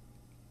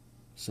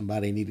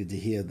 Somebody needed to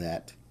hear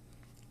that.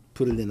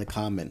 Put it in the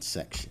comments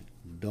section.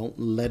 Don't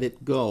let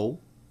it go.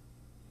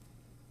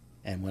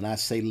 And when I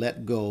say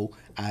let go,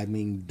 I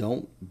mean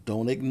don't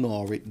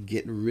ignore it.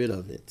 Get rid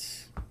of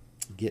it.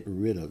 Get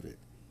rid of it.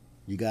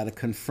 You got to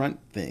confront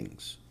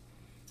things.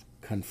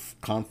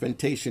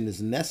 Confrontation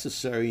is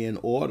necessary in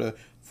order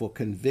for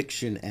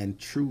conviction and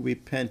true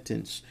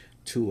repentance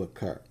to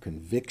occur.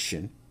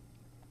 Conviction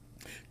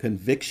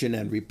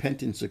and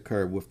repentance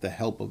occur with the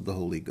help of the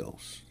Holy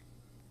Ghost.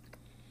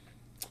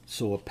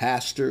 So a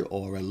pastor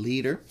or a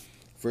leader,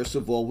 first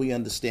of all, we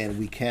understand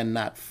we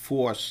cannot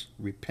force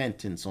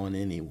repentance on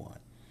anyone.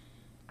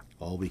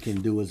 All we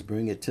can do is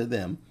bring it to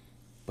them.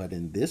 But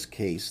in this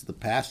case, the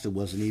pastor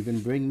wasn't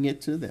even bringing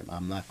it to them.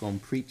 I'm not going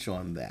to preach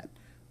on that.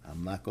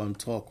 I'm not going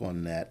to talk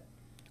on that.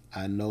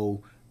 I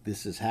know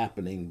this is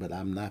happening, but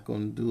I'm not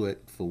going to do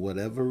it for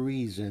whatever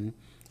reason.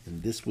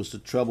 And this was the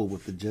trouble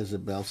with the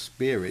Jezebel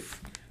spirit.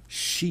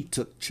 She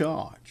took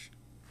charge.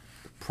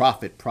 The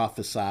prophet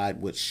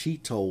prophesied what she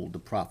told the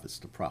prophets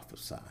to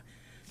prophesy.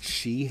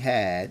 She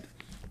had,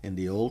 in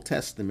the Old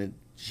Testament,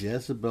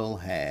 Jezebel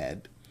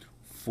had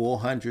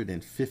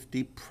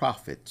 450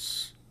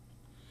 prophets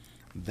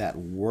that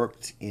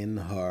worked in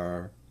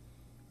her,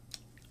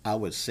 I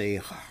would say,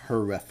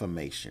 her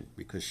reformation,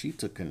 because she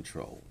took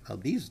control. Now,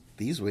 these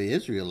were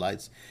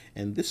Israelites,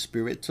 and this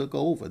spirit took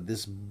over,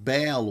 this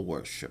Baal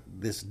worship,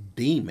 this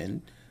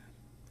demon,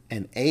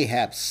 and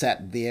Ahab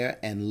sat there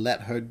and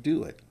let her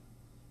do it.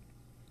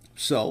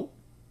 So,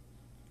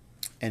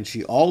 and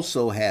she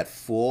also had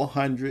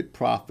 400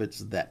 prophets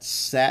that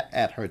sat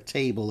at her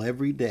table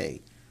every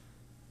day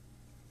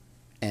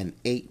and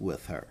ate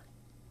with her.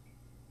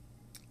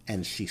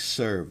 And she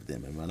served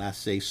them. And when I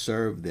say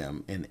served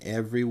them, in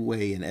every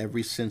way, in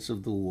every sense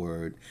of the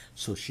word,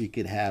 so she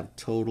could have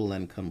total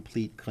and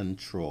complete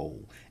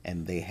control.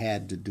 And they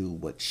had to do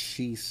what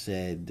she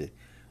said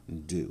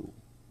do.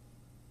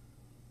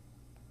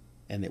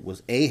 And it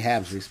was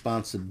Ahab's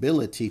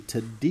responsibility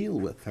to deal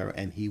with her,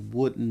 and he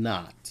would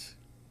not.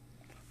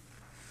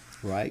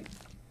 Right?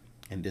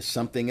 And there's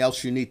something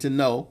else you need to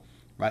know,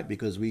 right?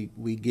 Because we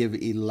give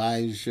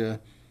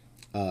Elijah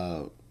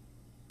a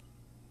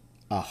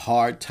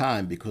hard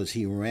time because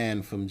he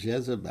ran from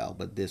Jezebel,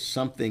 but there's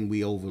something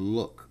we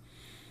overlook.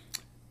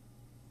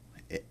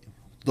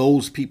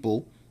 Those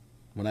people,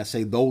 when I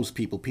say those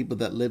people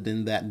that lived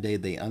in that day,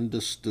 they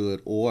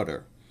understood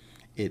order.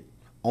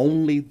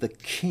 Only the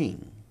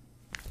king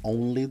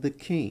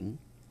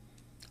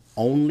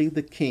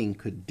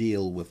could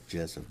deal with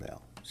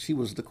Jezebel. She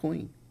was the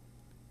queen.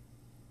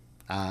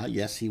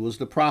 Yes, he was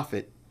the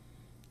prophet,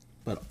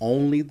 but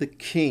only the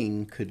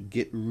king could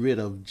get rid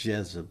of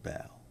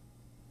Jezebel.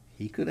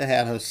 He could have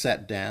had her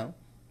set down.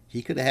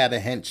 He could have had a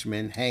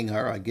henchman hang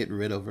her or get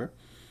rid of her.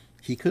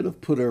 He could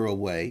have put her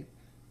away,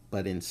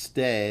 but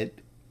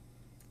instead,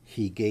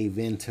 he gave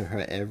in to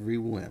her every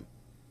whim,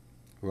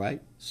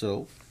 right?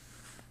 So,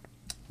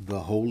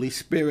 the Holy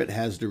Spirit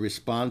has the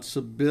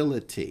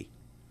responsibility,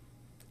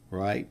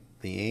 right?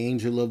 The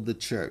angel of the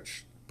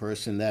church,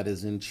 person that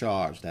is in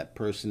charge, that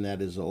person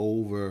that is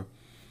over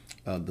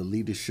the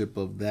leadership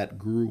of that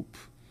group.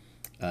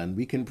 And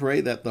we can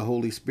pray that the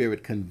Holy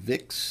Spirit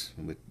convicts,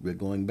 we're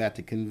going back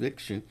to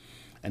conviction,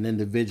 an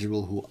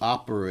individual who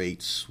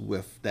operates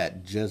with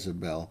that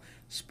Jezebel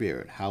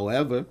spirit.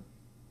 However,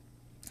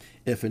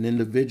 if an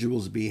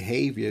individual's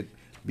behavior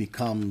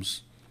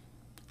becomes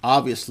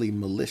obviously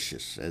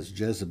malicious, as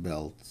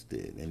Jezebel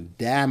did, and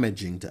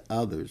damaging to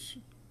others,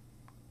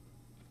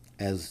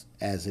 as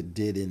it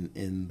did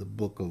in the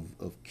book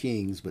of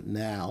Kings, but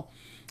now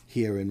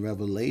here in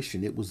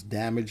Revelation, it was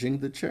damaging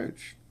the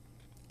church.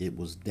 It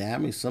was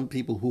damaged. Some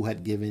people who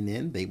had given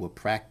in, they were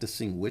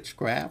practicing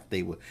witchcraft.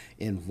 They were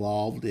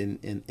involved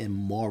in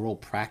immoral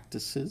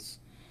practices.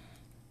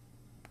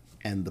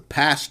 And the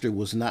pastor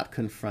was not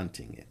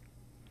confronting it,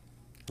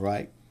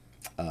 right?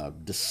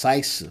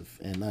 Decisive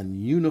and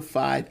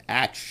ununified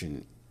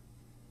action.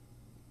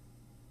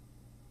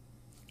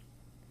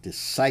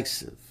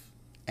 Decisive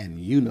and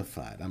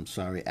unified,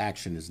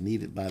 action is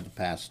needed by the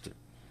pastor.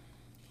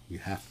 You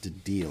have to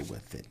deal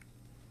with it.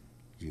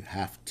 You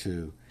have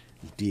to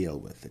deal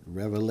with it.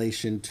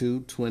 Revelation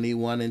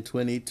 2:21 and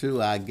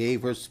 22, I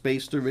gave her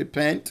space to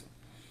repent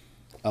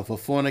of her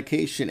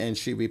fornication, and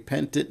she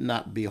repented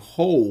not.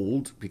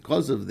 Behold,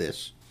 because of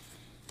this,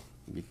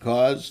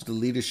 because the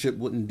leadership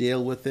wouldn't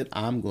deal with it,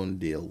 I'm going to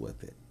deal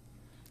with it.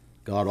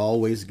 God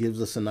always gives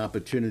us an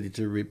opportunity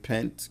to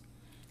repent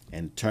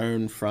and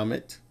turn from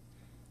it,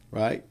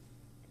 right?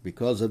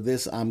 Because of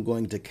this, I'm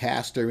going to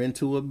cast her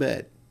into a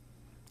bed,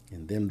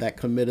 and them that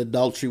commit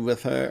adultery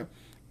with her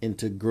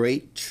into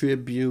great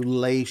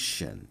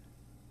tribulation.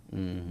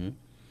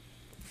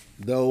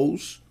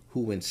 Those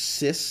who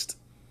insist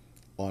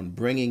on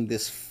bringing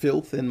this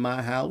filth in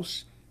my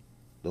house,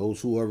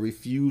 those who are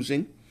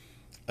refusing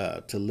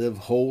to live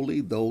holy,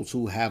 those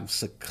who have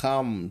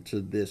succumbed to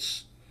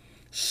this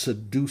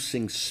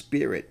seducing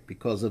spirit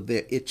because of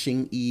their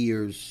itching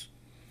ears,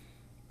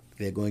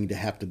 they're going to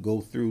have to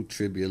go through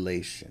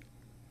tribulation.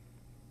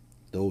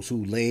 Those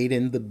who laid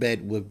in the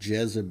bed with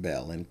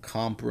Jezebel and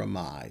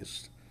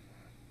compromised,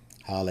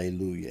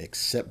 hallelujah,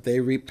 except they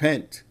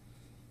repent,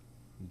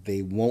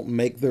 they won't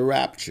make the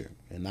rapture.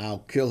 And I'll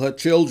kill her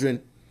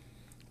children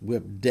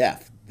with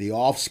death, the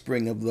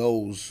offspring of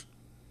those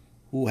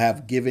who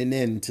have given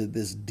in to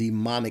this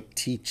demonic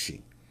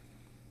teaching.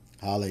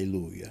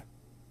 Hallelujah.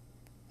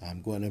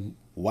 I'm going to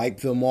wipe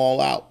them all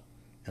out,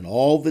 and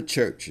all the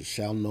churches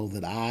shall know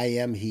that I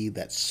am he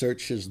that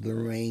searches the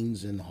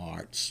reins and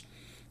hearts.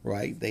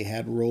 Right? They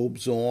had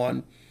robes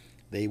on.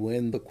 They were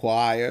in the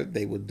choir.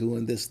 They were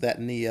doing this, that,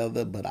 and the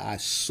other, but I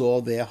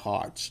saw their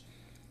hearts,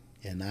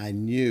 and I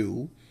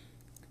knew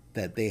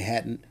that they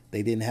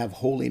didn't have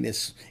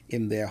holiness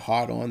in their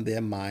heart or in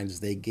their minds.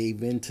 They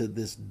gave into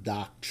this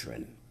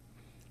doctrine.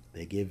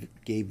 They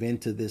gave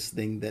into this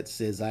thing that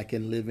says I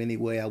can live any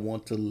way I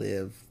want to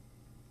live.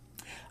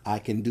 I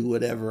can do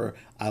whatever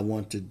I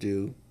want to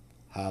do.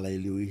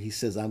 Hallelujah. He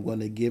says, I'm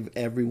going to give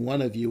every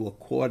one of you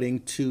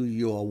according to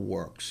your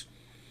works.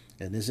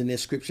 And isn't there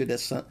scripture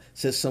that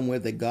says somewhere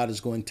that God is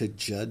going to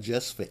judge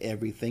us for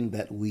everything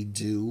that we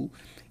do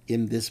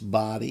in this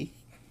body?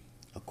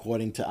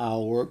 According to our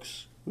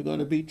works, we're going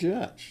to be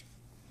judged.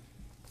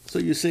 So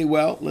you say,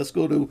 well, let's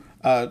go to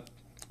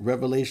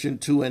Revelation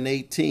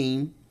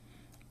 2:18,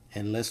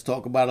 and let's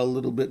talk about a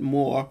little bit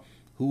more.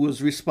 Who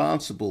was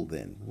responsible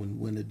then?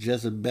 When the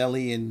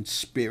Jezebelian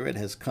spirit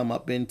has come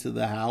up into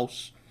the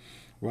house,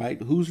 right?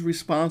 Who's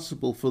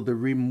responsible for the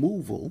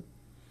removal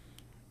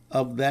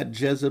of that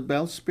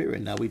Jezebel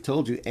spirit? Now, we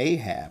told you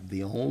Ahab,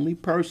 the only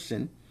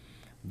person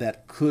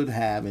that could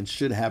have and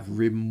should have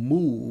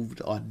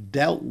removed or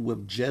dealt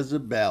with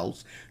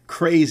Jezebel's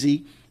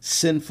crazy,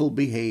 sinful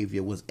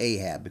behavior was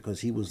Ahab,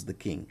 because he was the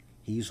king.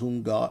 He's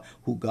who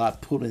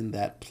God put in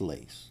that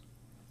place,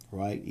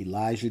 right?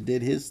 Elijah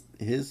did his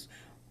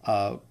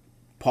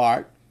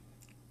part,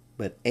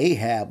 but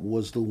Ahab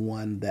was the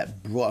one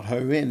that brought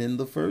her in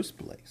the first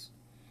place.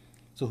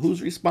 So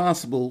who's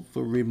responsible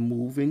for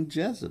removing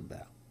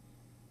Jezebel?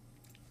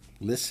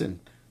 Listen,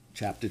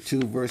 chapter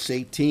 2, verse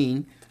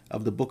 18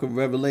 of the book of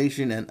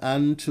Revelation, and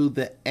unto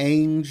the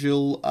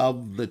angel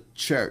of the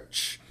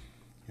church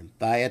in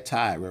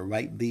Thyatira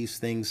write these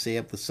things,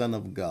 saith the Son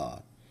of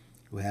God,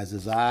 who has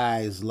his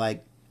eyes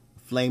like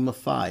flame of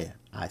fire.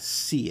 I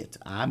see it.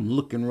 I'm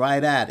looking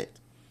right at it.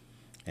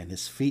 And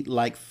his feet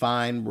like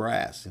fine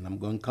brass. And I'm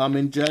going to come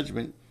in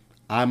judgment.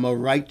 I'm a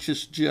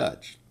righteous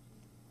judge.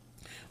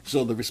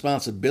 So the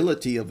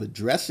responsibility of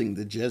addressing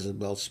the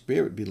Jezebel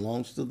spirit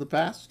belongs to the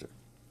pastor.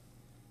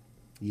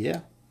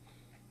 Yeah.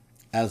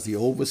 As the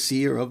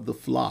overseer of the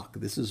flock.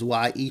 This is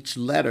why each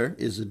letter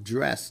is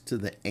addressed to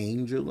the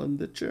angel in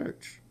the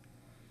church.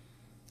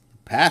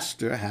 The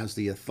pastor has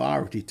the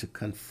authority to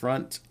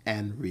confront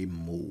and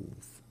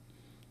remove.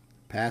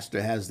 The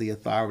pastor has the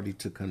authority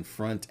to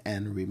confront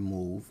and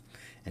remove.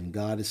 And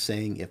God is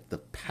saying, if the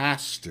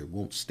pastor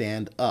won't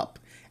stand up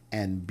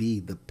and be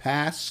the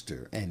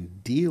pastor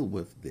and deal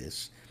with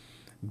this,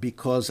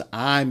 because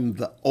I'm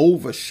the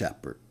over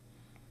shepherd,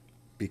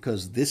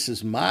 because this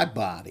is my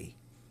body,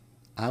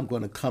 I'm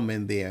going to come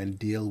in there and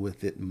deal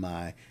with it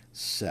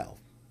myself.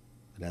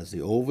 But as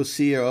the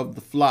overseer of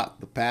the flock,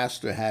 the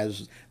pastor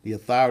has the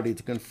authority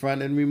to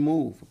confront and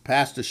remove. A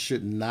pastor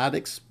should not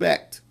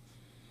expect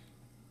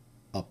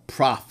a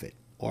prophet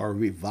or a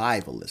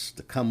revivalist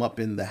to come up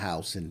in the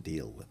house and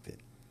deal with it.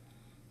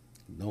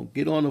 Don't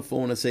get on the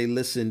phone and say,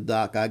 listen,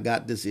 Doc, I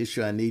got this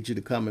issue. I need you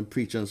to come and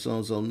preach on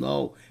so-and-so.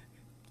 No,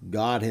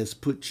 God has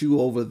put you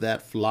over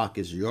that flock.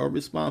 It's your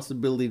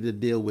responsibility to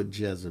deal with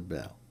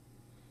Jezebel.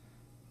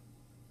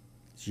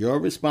 It's your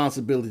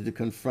responsibility to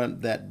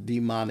confront that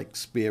demonic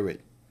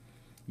spirit.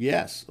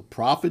 Yes, a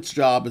prophet's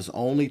job is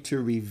only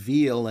to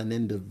reveal an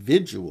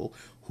individual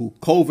who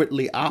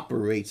covertly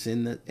operates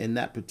in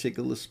that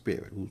particular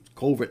spirit, who's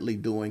covertly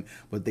doing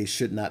what they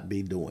should not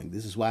be doing.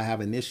 This is why I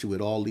have an issue with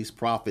all these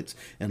prophets,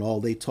 and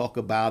all they talk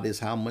about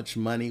is how much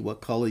money,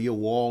 what color your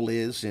wall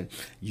is, and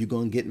you're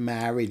going to get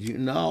married. You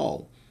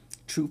know,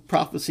 true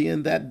prophecy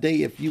in that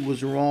day, if you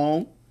was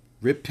wrong,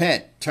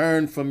 repent,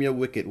 turn from your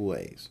wicked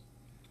ways.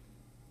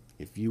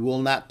 If you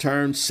will not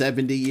turn,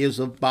 70 years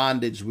of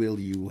bondage will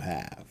you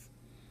have.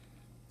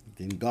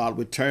 Then God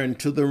would turn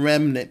to the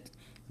remnant.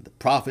 The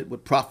prophet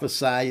would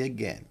prophesy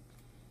again.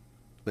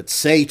 But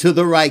say to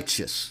the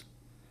righteous,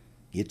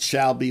 it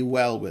shall be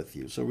well with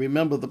you. So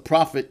remember the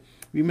prophet,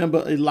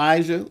 remember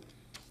Elijah?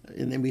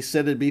 And then we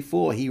said it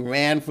before, he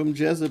ran from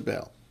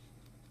Jezebel.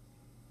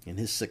 And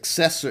his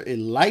successor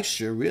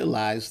Elisha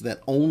realized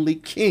that only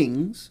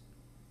kings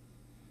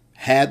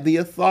had the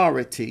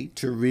authority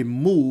to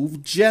remove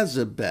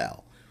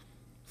Jezebel.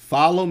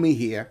 Follow me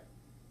here.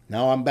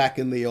 Now I'm back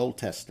in the Old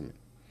Testament.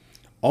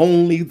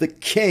 Only the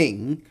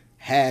king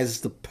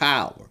has the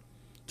power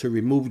to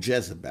remove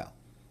Jezebel.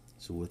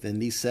 So within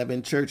these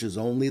 7 churches,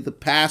 only the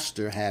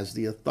pastor has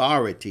the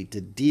authority to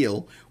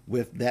deal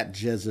with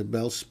that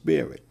Jezebel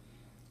spirit.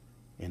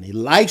 And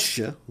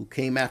Elisha, who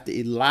came after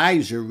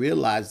Elijah,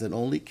 realized that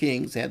only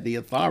kings had the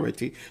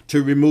authority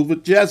to remove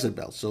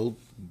Jezebel. So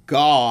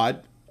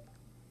God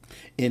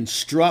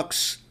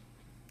instructs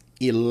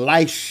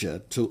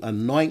Elisha to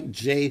anoint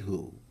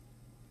Jehu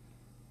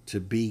to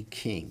be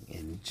king.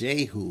 And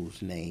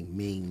Jehu's name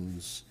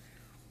means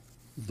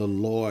the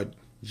Lord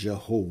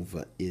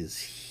Jehovah is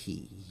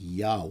he,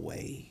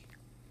 Yahweh.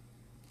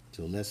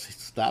 So let's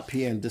stop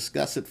here and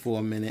discuss it for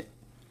a minute.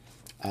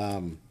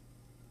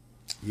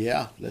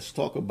 Yeah, let's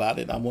talk about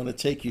it. I want to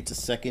take you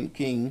to 2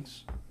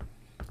 Kings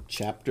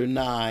chapter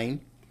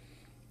 9.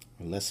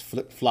 Let's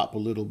flip-flop a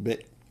little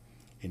bit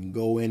and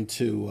go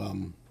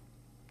into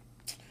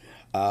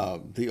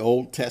the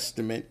Old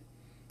Testament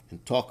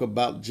and talk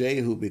about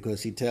Jehu,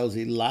 because he tells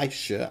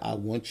Elisha, I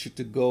want you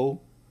to go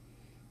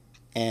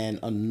and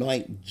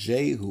anoint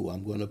Jehu.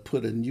 I'm going to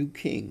put a new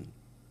king.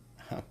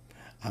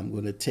 I'm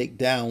going to take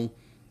down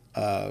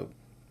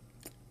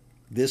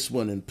this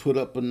one and put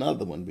up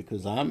another one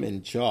because I'm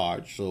in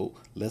charge. So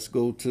let's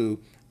go to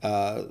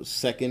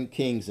 2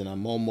 Kings, and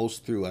I'm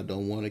almost through. I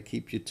don't want to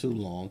keep you too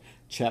long.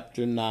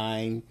 Chapter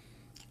 9,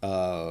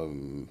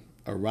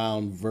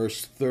 around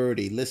verse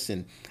 30.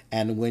 Listen,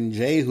 and when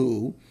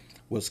Jehu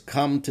was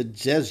come to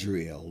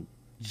Jezreel,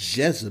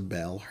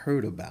 Jezebel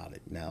heard about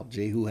it. Now,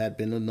 Jehu had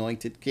been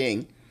anointed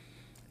king,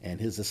 and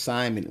his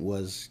assignment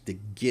was to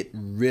get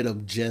rid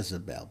of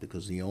Jezebel,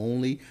 because the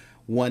only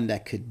one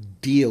that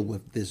could deal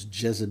with this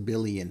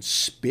Jezebelian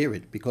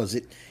spirit, because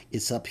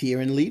it's up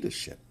here in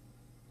leadership.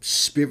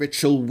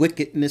 Spiritual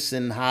wickedness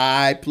in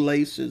high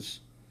places.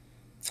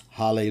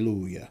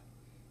 Hallelujah.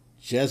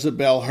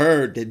 Jezebel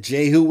heard that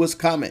Jehu was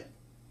coming.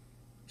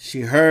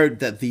 She heard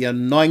that the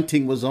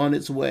anointing was on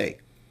its way.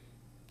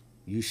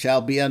 You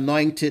shall be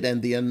anointed,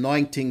 and the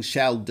anointing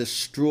shall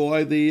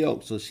destroy the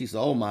yoke. So she said,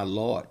 oh, my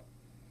Lord.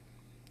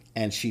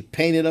 And she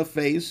painted her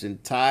face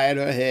and tied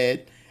her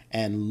head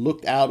and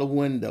looked out a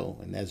window.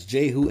 And as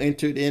Jehu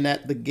entered in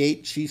at the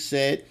gate, she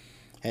said,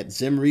 had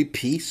Zimri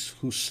peace,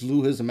 who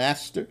slew his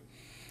master?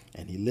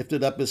 And he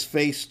lifted up his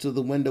face to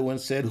the window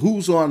and said,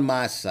 who's on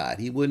my side?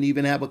 He wouldn't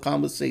even have a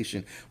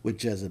conversation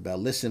with Jezebel.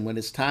 Listen, when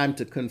it's time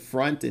to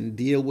confront and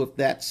deal with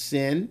that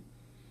sin,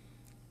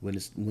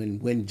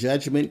 when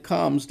judgment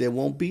comes, there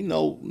won't be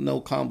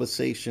no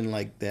conversation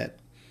like that.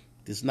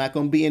 There's not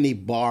going to be any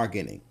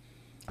bargaining.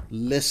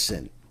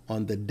 Listen,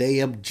 on the day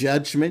of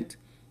judgment,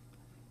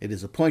 it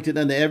is appointed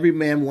unto every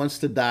man once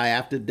to die,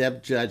 after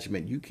death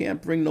judgment. You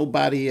can't bring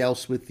nobody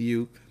else with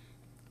you.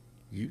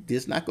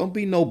 There's not going to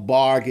be no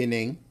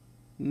bargaining.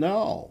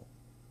 No.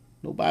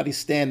 Nobody's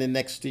standing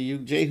next to you.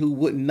 Jehu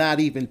would not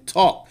even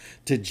talk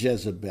to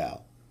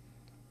Jezebel.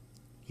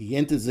 He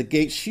enters the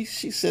gate. She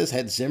says,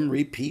 had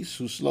Zimri peace,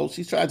 who slow?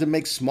 She's trying to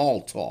make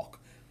small talk.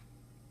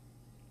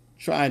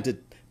 Trying to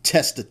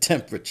test the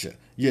temperature.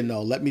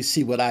 Let me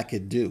see what I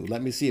could do.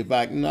 Let me see if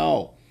I can.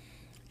 No.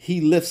 He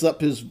lifts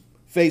up his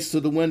face to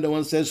the window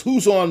and says,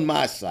 who's on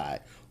my side?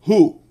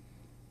 Who?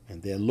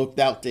 And there looked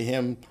out to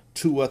him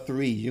 2 or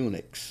 3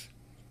 eunuchs.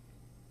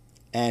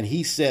 And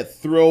he said,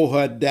 throw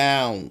her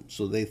down.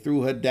 So they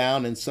threw her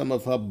down, and some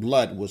of her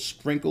blood was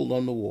sprinkled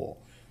on the wall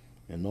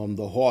and on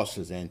the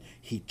horses. And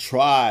he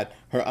trod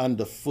her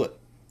underfoot.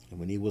 And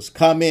when he was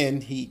come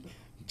in,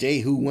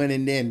 Jehu went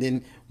in there, and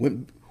then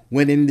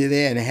went into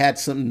there and had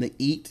something to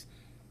eat.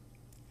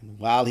 And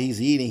while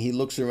he's eating, he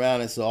looks around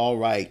and says, all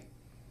right.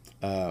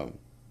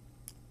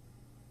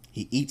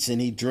 He eats and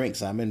he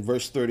drinks. I'm in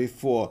verse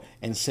 34.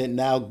 And said,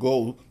 now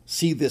go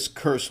see this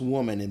cursed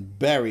woman and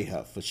bury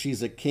her, for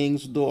she's a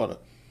king's daughter.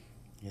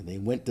 And they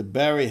went to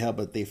bury her,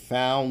 but they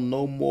found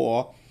no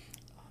more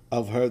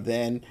of her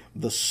than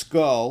the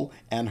skull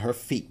and her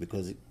feet,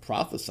 because it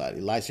prophesied.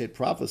 Elisha had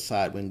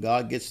prophesied, when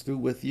God gets through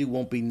with you,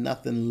 won't be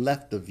nothing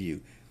left of you.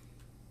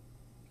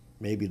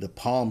 Maybe the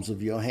palms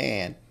of your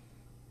hand,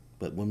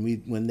 But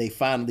when they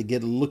finally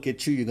get a look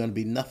at you, you're going to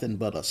be nothing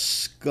but a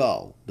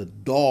skull. The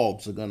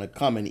dogs are going to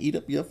come and eat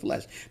up your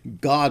flesh.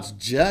 God's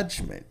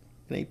judgment.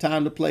 It ain't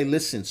time to play.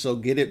 Listen, so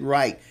get it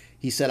right.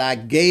 He said, I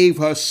gave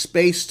her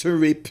space to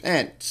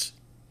repent,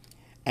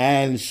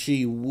 and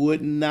she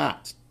would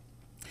not.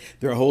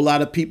 There are a whole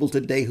lot of people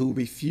today who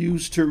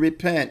refuse to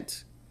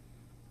repent.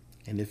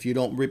 And if you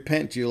don't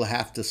repent, you'll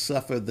have to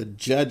suffer the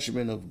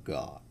judgment of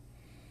God.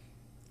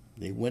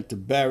 They went to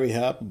bury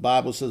her. The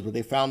Bible says, but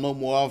they found no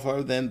more of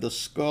her than the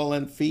skull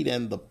and feet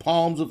and the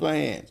palms of her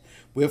hands.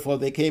 Wherefore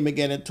they came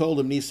again and told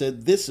him, and he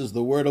said, this is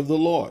the word of the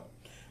Lord,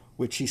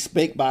 which he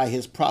spake by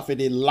his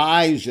prophet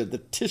Elijah the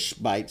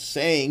Tishbite,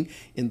 saying,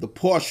 in the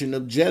portion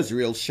of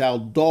Jezreel shall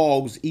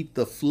dogs eat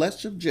the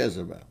flesh of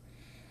Jezebel.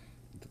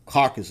 The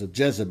carcass of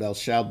Jezebel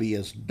shall be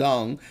as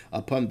dung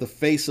upon the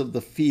face of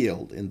the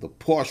field in the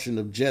portion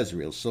of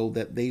Jezreel, so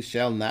that they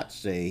shall not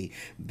say,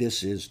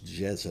 this is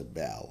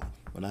Jezebel.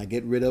 When I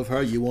get rid of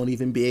her, you won't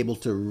even be able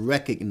to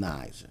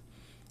recognize her.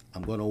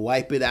 I'm going to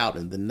wipe it out.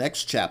 In the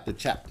next chapter,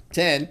 chapter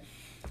 10,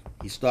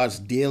 he starts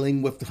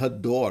dealing with her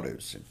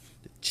daughters and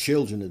the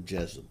children of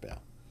Jezebel.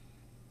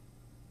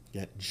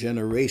 That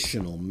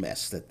generational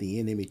mess that the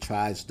enemy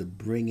tries to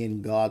bring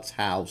in God's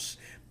house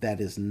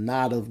that is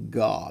not of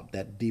God,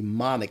 that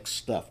demonic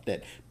stuff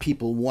that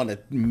people want to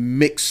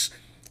mix,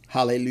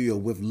 hallelujah,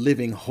 with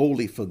living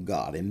holy for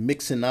God and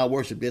mixing our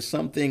worship. There's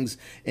some things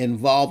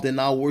involved in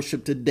our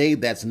worship today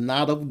that's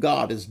not of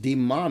God. It's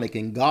demonic,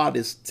 and God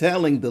is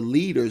telling the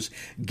leaders,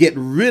 get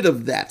rid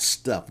of that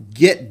stuff.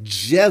 Get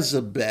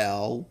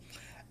Jezebel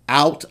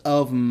out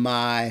of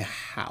my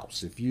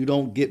house. If you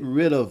don't get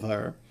rid of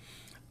her,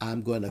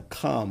 I'm going to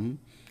come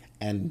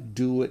and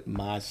do it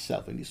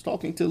myself. And he's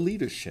talking to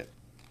leadership.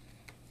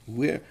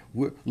 We're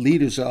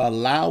leaders are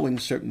allowing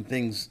certain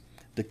things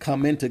to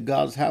come into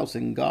God's house,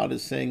 and God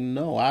is saying,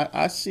 no,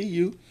 I see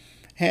you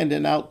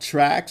handing out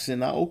tracts,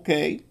 and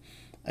okay,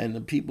 and the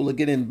people are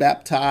getting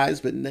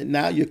baptized, but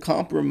now you're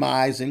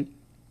compromising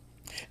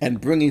and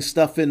bringing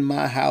stuff in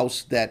my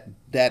house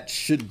that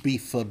should be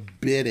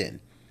forbidden.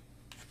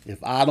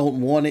 If I don't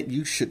want it,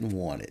 you shouldn't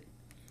want it.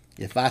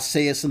 If I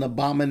say it's an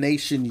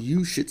abomination,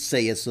 you should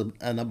say it's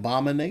an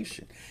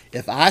abomination.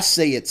 If I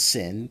say it's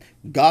sin,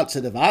 God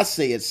said, if I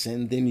say it's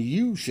sin, then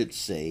you should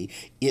say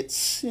it's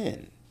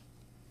sin.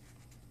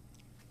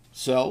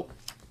 So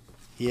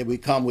here we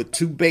come with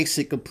two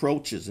basic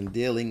approaches in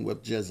dealing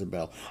with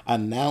Jezebel.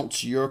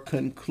 Announce your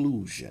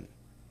conclusion.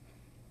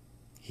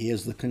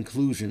 Here's the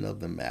conclusion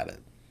of the matter.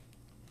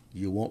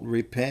 You won't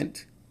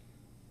repent.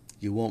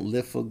 You won't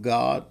live for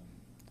God.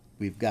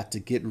 We've got to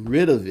get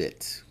rid of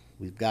it.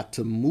 We've got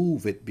to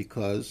move it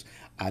because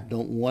I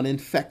don't want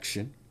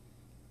infection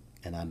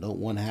and I don't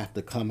want to have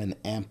to come and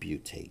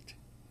amputate.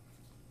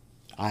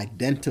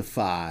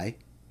 Identify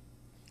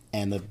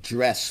and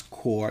address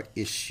core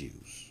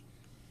issues.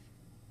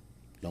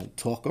 Don't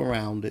talk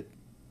around it.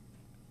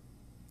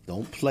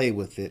 Don't play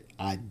with it.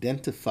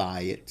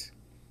 Identify it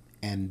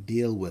and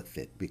deal with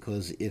it,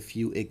 because if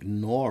you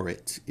ignore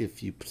it,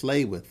 if you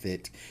play with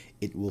it,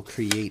 it will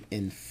create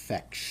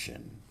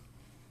infection.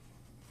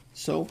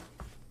 So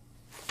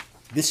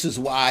this is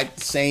why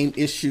the same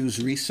issues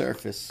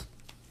resurface,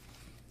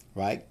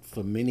 right?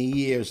 For many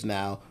years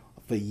now,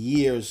 for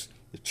years,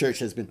 the church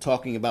has been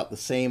talking about the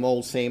same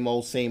old thing,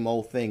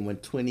 when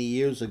 20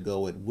 years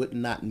ago it would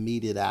not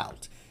mete it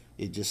out.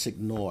 It just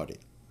ignored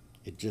it.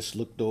 It just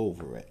looked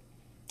over it.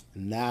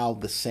 Now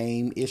the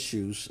same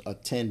issues are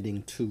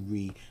tending to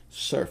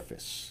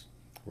resurface,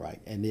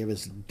 right? And there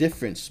is a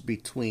difference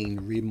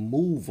between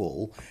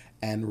removal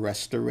and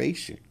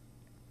restoration.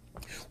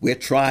 We're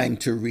trying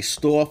to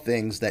restore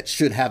things that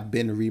should have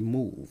been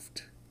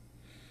removed.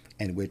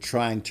 And we're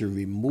trying to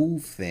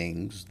remove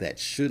things that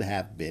should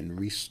have been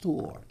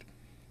restored.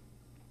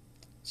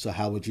 So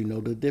how would you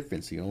know the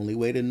difference? The only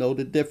way to know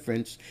the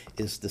difference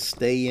is to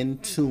stay in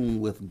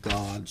tune with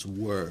God's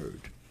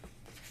word.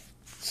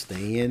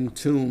 Stay in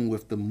tune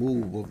with the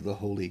move of the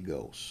Holy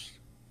Ghost.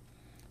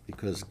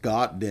 Because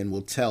God then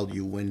will tell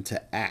you when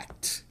to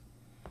act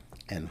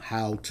and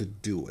how to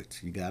do it.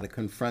 You got to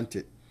confront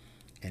it.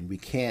 And we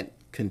can't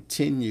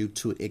continue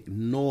to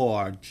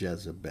ignore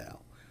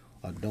Jezebel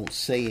or don't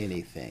say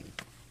anything.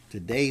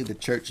 Today, the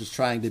church is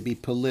trying to be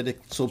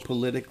so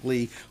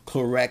politically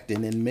correct,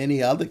 and in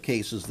many other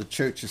cases, the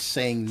church is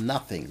saying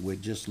nothing. We're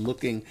just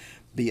looking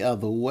the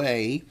other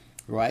way,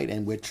 right?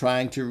 And we're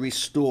trying to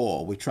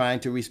restore.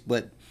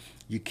 But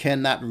you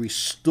cannot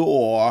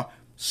restore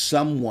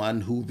someone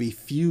who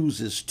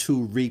refuses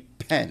to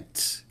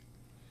repent.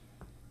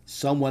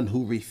 Someone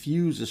who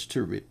refuses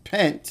to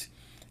repent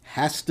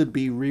has to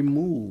be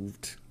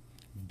removed.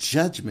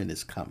 Judgment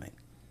is coming.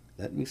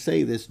 Let me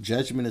say this,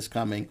 judgment is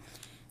coming.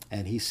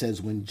 And he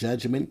says when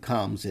judgment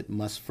comes, it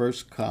must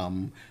first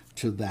come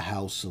to the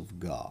house of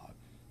God.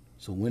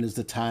 So when is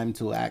the time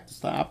to act?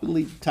 I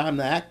believe the time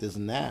to act is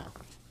now.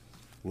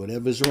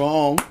 Whatever's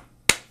wrong,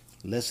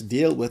 let's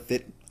deal with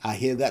it. I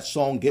hear that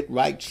song, Get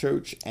Right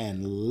Church,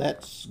 and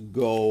let's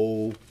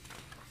go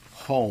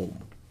home.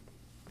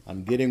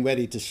 I'm getting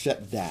ready to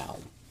shut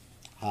down.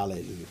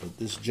 Hallelujah. But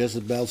this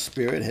Jezebel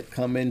spirit had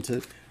come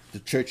into the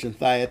church in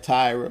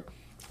Thyatira,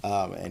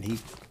 and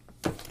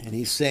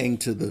he's saying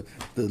to the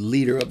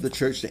leader of the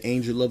church, the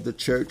angel of the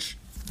church,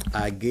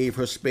 I gave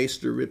her space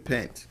to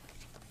repent.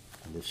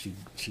 And if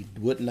she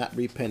would not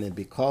repent, and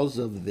because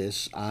of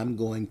this, I'm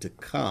going to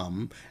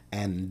come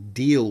and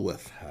deal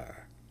with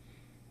her.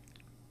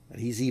 And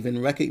he's even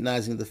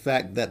recognizing the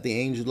fact that the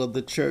angel of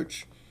the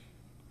church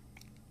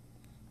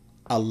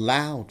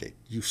allowed it.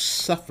 You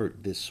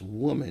suffered this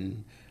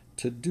woman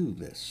to do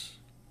this.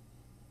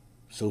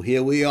 So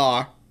here we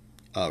are,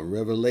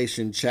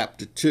 Revelation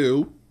chapter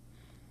 2,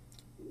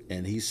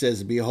 and he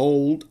says,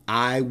 behold,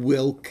 I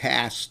will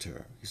cast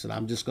her. He said,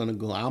 I'm just going to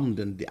go,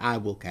 I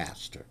will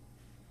cast her.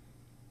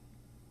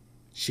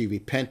 She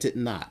repented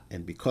not,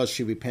 and because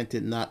she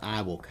repented not,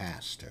 I will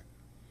cast her.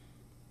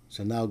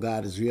 So now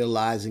God is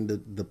realizing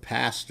that the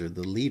pastor,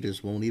 the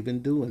leaders won't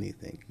even do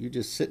anything. You're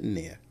just sitting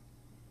there.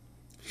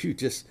 You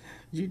just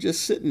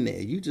sitting there.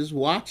 You just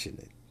watching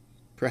it.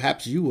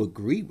 Perhaps you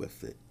agree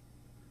with it.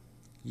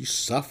 You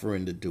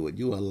suffering to do it.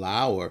 You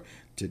allow her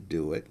to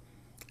do it.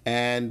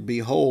 And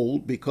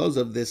behold, because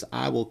of this,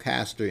 I will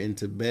cast her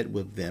into bed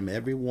with them.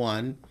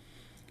 Everyone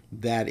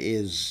that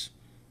is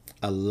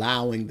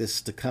allowing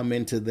this to come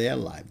into their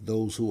life,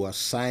 those who are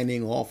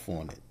signing off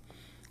on it,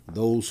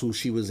 those who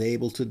she was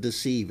able to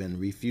deceive and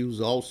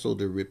refuse also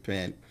to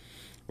repent,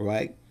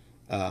 right?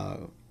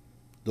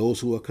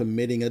 Those who are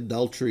committing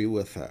adultery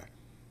with her,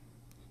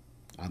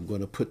 I'm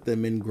going to put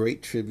them in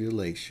great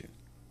tribulation.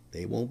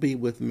 They won't be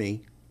with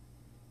me.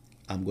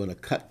 I'm going to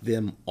cut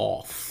them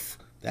off.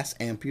 That's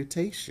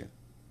amputation.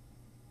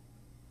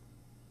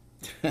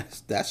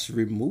 That's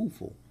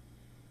removal.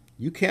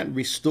 You can't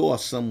restore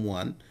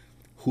someone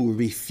who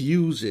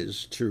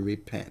refuses to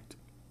repent.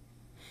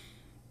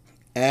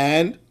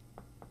 And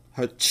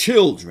her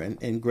children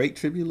in great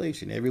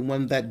tribulation.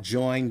 Everyone that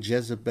joined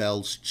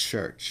Jezebel's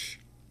church.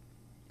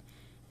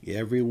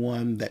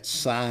 Everyone that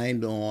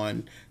signed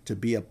on to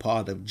be a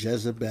part of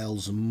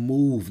Jezebel's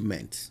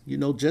movement. You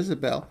know,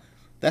 Jezebel,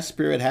 that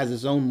spirit has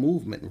its own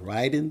movement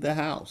right in the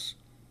house.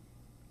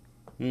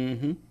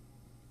 They're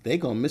going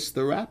to miss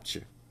the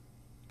rapture.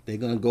 They're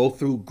going to go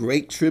through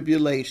great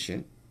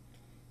tribulation,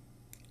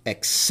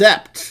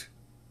 except,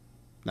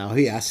 now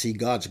here I see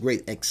God's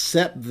grace,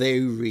 except they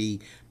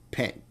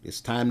repent.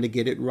 It's time to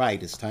get it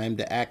right. It's time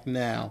to act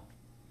now.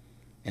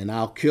 And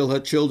I'll kill her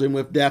children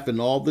with death, and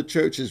all the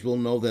churches will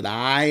know that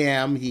I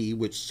am he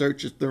which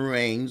searcheth the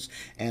reins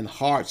and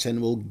hearts,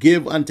 and will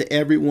give unto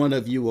every one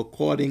of you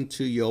according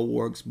to your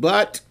works.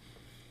 But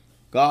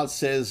God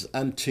says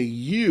unto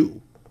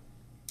you,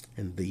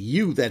 and the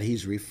you that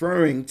he's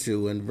referring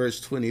to in verse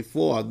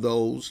 24,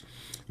 those,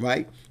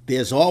 right?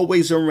 There's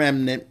always a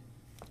remnant.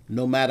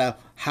 No matter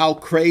how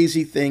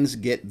crazy things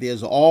get,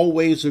 there's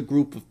always a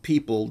group of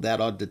people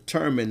that are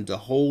determined to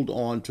hold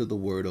on to the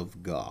word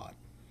of God,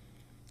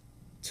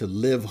 to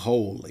live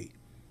holy,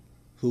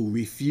 who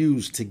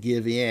refuse to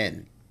give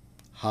in,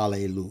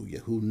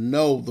 hallelujah, who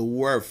know the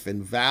worth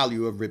and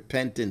value of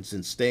repentance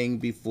and staying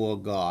before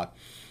God,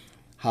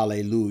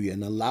 hallelujah,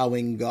 and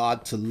allowing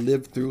God to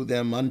live through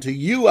them. Unto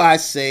you I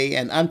say,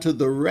 and unto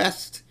the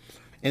rest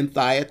in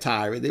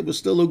Thyatira, there was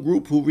still a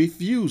group who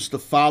refused to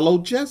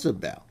follow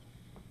Jezebel,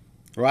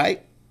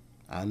 right?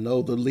 I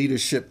know the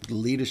leadership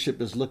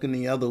is looking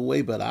the other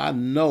way, but I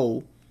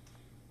know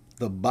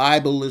the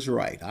Bible is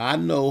right. I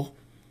know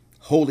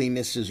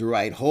holiness is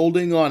right.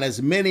 Holding on,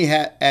 as many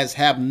as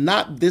have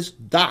not this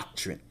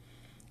doctrine,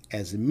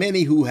 as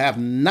many who have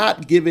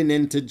not given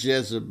in to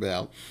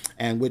Jezebel,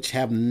 and which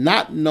have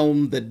not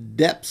known the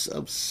depths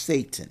of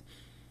Satan.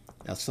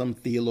 Now, some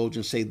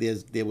theologians say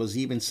there was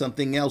even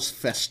something else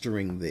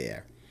festering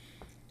there.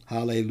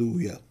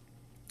 Hallelujah.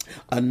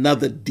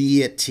 Another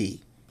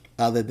deity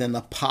other than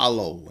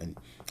Apollo and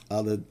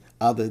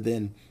other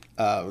than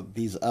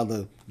these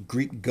other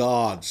Greek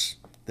gods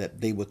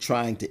that they were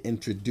trying to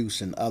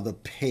introduce in other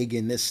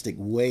paganistic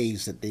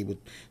ways that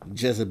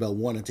Jezebel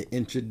wanted to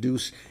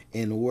introduce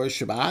in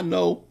worship. I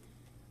know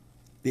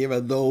there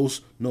are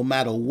those, no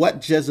matter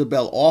what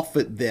Jezebel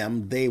offered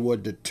them, they were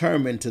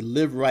determined to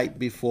live right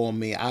before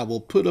me. I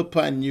will put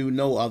upon you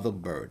no other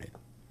burden.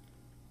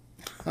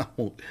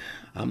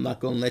 I'm not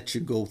going to let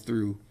you go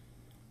through.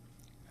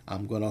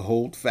 I'm going to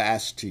hold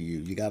fast to you.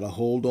 You got to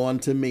hold on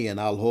to me, and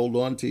I'll hold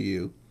on to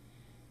you.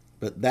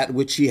 But that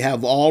which ye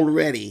have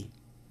already,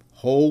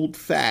 hold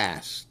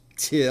fast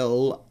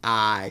till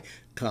I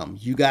come.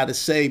 You got to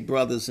say,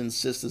 brothers and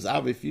sisters, I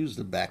refuse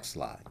to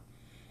backslide.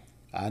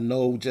 I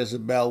know,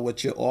 Jezebel,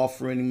 what you're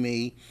offering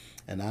me,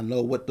 and I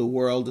know what the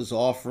world is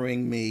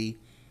offering me.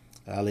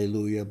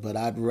 Hallelujah. But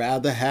I'd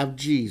rather have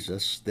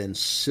Jesus than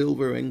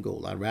silver and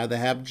gold. I'd rather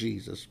have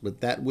Jesus.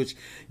 But that which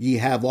ye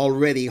have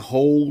already,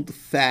 hold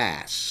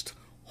fast.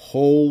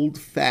 Hold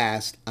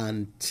fast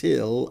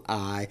until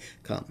I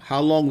come. How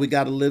long we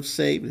got to live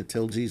saved?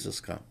 Until Jesus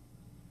comes.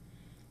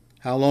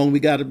 How long we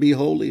got to be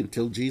holy?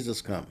 Until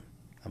Jesus comes.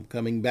 I'm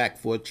coming back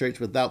for a church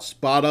without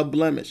spot or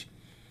blemish.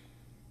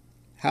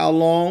 How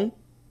long?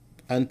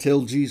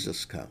 Until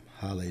Jesus comes.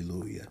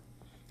 Hallelujah.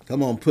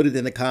 Come on, put it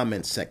in the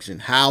comments section.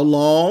 How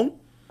long?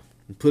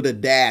 Put a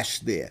dash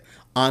there.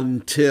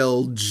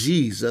 Until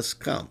Jesus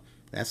come.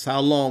 That's how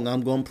long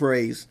I'm going to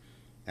praise.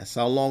 That's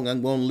how long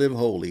I'm going to live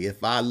holy.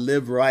 If I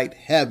live right,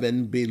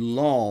 heaven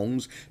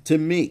belongs to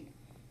me.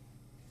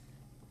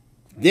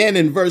 Then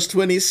in verse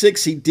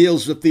 26, he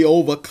deals with the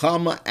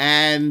overcomer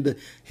and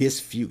his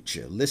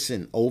future.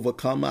 Listen,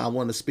 overcomer, I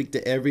want to speak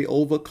to every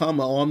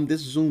overcomer on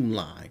this Zoom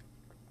line.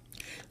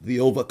 The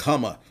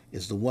overcomer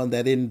is the one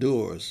that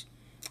endures.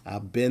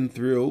 I've been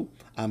through.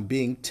 I'm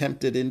being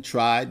tempted and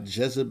tried.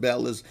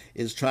 Jezebel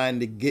is trying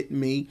to get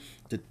me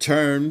to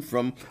turn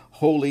from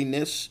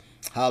holiness.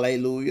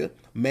 Hallelujah.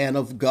 Man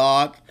of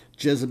God.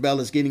 Jezebel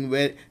is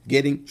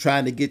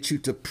trying to get you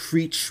to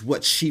preach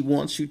what she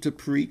wants you to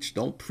preach.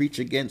 Don't preach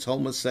against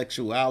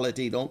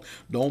homosexuality.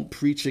 Don't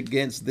preach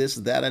against this,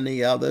 that, and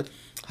the other.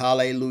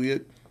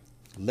 Hallelujah.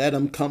 Let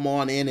them come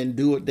on in and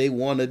do what they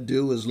want to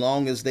do, as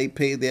long as they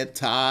pay their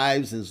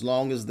tithes, as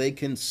long as they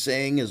can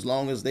sing, as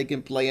long as they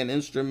can play an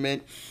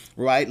instrument,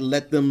 right?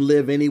 Let them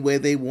live any way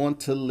they want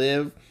to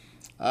live.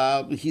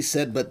 He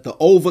said, but the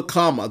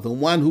overcomer, the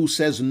one who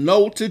says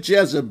no to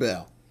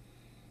Jezebel,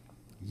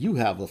 you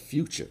have a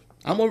future.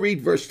 I'm going to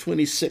read verse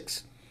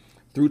 26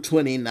 through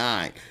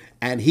 29.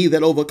 And he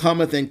that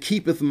overcometh and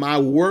keepeth my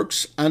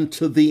works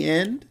unto the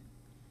end.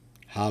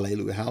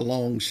 Hallelujah. How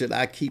long should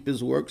I keep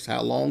his works?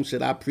 How long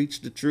should I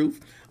preach the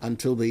truth?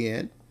 Until the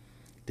end.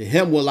 To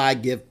him will I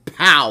give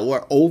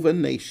power over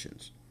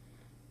nations.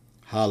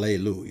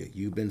 Hallelujah.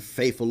 You've been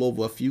faithful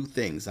over a few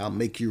things. I'll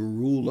make you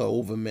ruler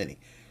over many.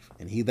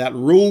 And he that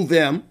rule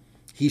them,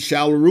 he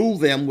shall rule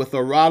them with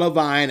a rod of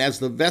iron, as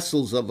the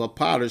vessels of a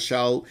potter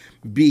shall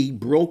be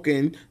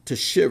broken to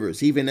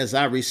shivers, even as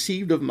I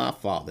received of my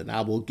Father. And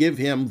I will give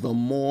him the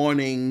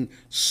morning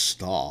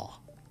star.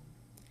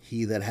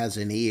 He that has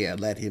an ear,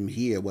 let him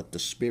hear what the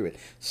Spirit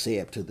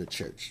saith to the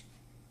church.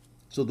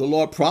 So the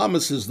Lord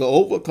promises the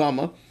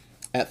overcomer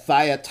at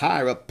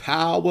Thyatira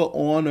power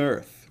on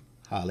earth.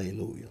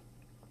 Hallelujah.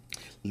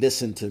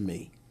 Listen to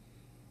me.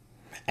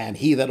 And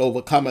he that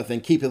overcometh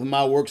and keepeth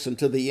my works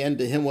unto the end,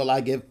 to him will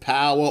I give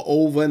power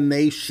over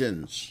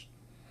nations.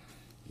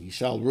 He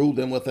shall rule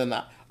them with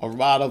a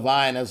rod of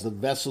iron, as the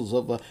vessels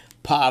of a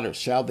potter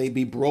shall they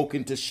be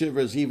broken to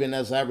shivers, even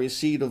as I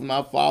received of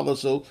my Father.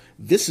 So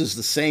this is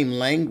the same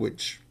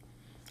language.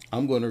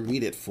 I'm going to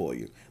read it for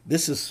you.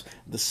 This is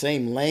the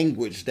same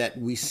language that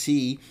we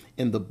see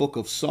in the book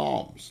of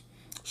Psalms.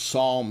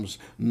 Psalms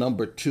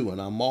number 2, and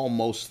I'm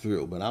almost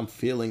through, but I'm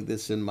feeling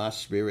this in my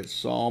spirit.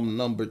 Psalm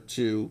number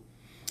 2.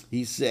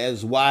 He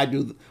says, why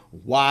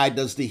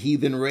does the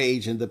heathen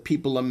rage and the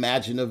people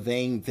imagine a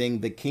vain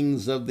thing? The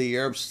kings of the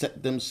earth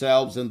set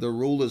themselves and the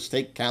rulers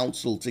take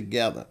counsel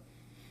together.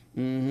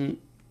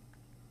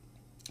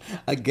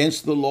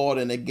 Against the Lord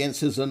and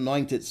against his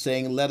anointed,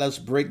 saying, let us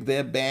break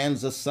their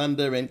bands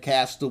asunder and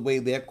cast away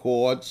their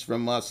cords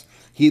from us.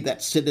 He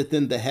that sitteth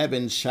in the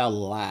heavens shall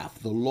laugh.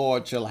 The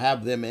Lord shall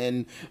have them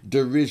in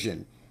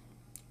derision.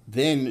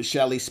 Then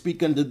shall he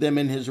speak unto them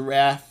in his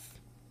wrath,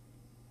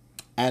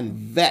 and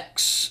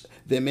vex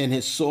them in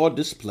his sore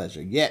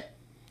displeasure. Yet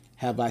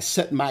have I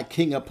set my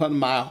king upon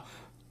my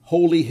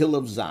holy hill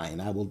of Zion.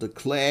 I will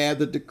declare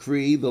the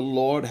decree. The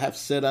Lord hath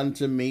said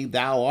unto me,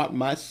 thou art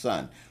my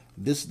son.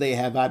 This day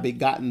have I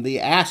begotten thee.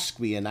 Ask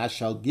me, and I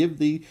shall give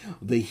thee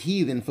the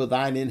heathen for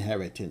thine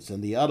inheritance,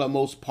 and the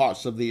uttermost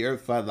parts of the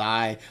earth for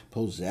thy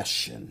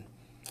possession.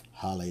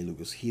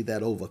 Hallelujah. He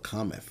that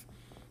overcometh.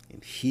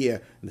 And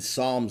here in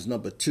Psalms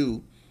number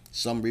 2,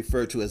 some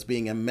refer to as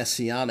being a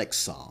messianic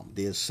psalm.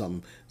 There's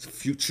some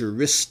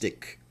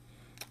futuristic,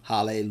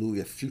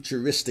 hallelujah,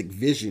 futuristic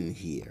vision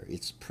here.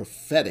 It's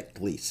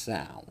prophetically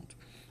sound.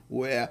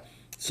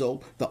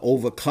 So the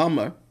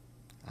overcomer,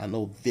 I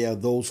know there are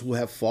those who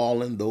have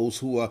fallen, those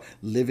who are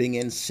living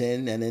in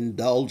sin and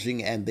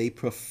indulging, and they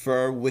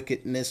prefer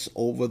wickedness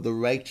over the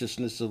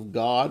righteousness of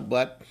God.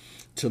 But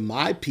to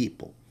my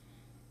people,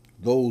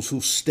 those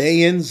who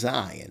stay in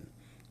Zion,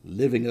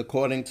 living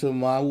according to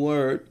my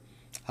word,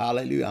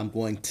 hallelujah, I'm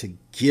going to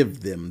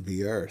give them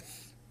the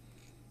earth.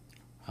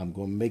 I'm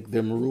going to make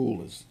them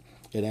rulers.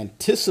 It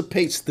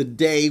anticipates the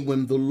day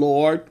when the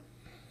Lord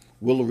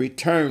will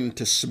return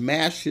to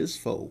smash his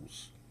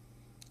foes.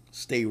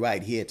 Stay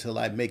right here till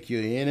I make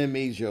your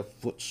enemies your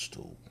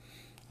footstool.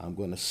 I'm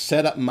going to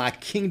set up my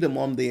kingdom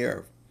on the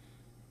earth.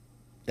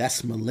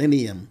 That's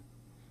millennium.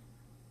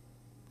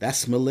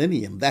 That's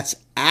millennium. That's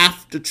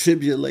after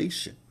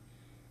tribulation.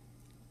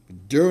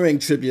 During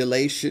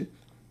tribulation,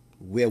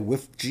 we're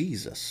with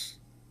Jesus.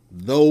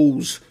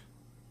 Those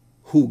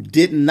who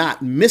did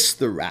not miss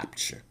the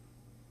rapture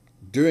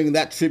during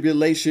that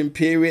tribulation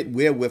period,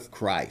 we're with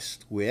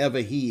Christ. Wherever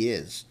he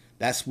is,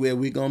 that's where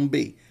we're going to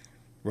be,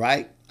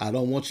 right? I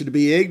don't want you to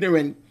be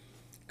ignorant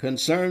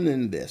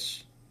concerning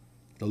this.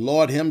 The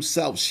Lord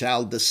himself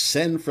shall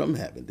descend from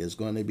heaven. There's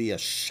going to be a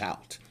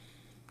shout.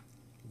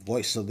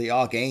 Voice of the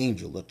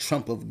archangel, the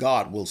trump of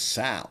God will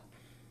sound.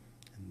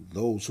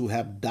 Those who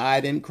have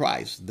died in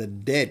Christ, the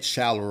dead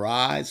shall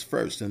rise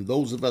first, and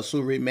those of us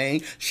who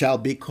remain shall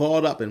be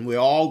caught up, and we're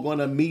all going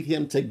to meet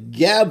him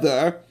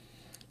together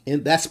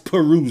And that's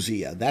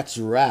parousia. That's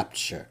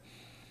rapture.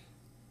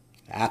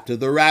 After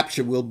the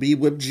rapture, we'll be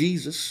with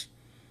Jesus.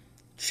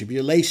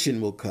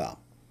 Tribulation will come.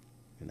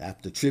 And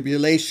after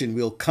tribulation,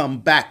 we'll come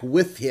back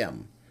with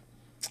him.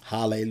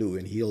 Hallelujah.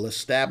 And he'll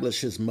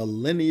establish his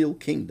millennial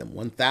kingdom,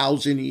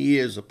 1,000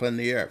 years upon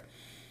the earth.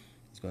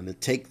 He's going to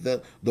take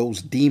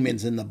those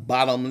demons in the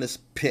bottomless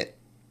pit.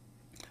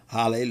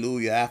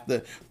 Hallelujah.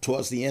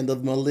 Towards the end of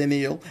the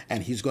millennial,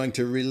 and he's going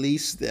to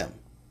release them.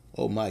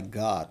 Oh my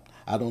God.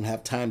 I don't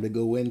have time to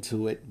go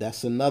into it.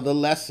 That's another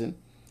lesson.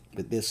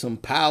 But there's some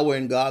power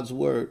in God's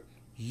word.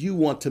 You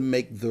want to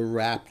make the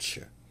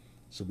rapture.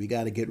 So we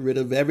got to get rid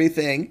of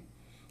everything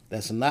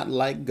that's not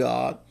like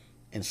God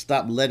and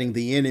stop letting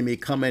the enemy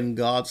come in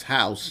God's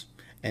house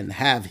and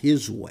have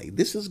his way.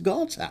 This is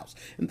God's house.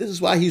 And this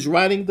is why he's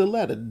writing the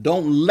letter.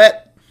 Don't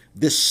let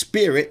this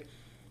spirit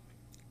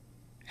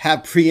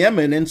have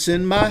preeminence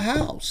in my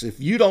house. If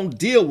you don't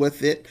deal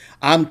with it,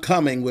 I'm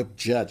coming with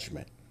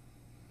judgment.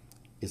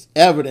 It's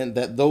evident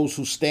that those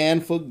who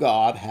stand for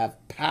God have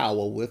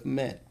power with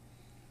men.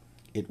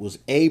 It was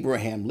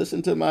Abraham,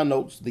 listen to my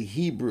notes, the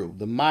Hebrew,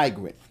 the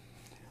migrant,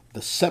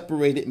 the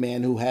separated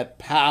man who had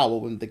power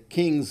when the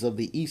kings of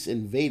the east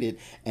invaded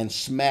and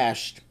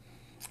smashed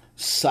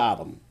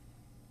Sodom.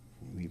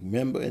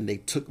 Remember, and they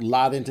took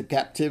Lot into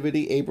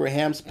captivity.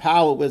 Abraham's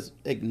power was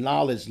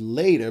acknowledged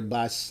later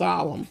by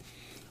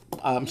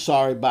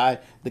by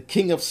the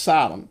king of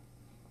Sodom,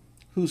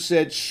 who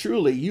said,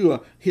 surely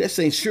you're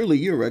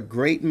a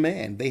great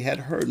man. They had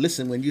heard,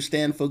 listen, when you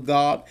stand for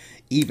God,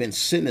 even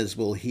sinners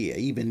will hear,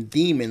 even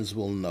demons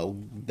will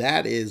know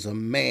that is a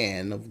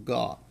man of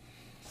God.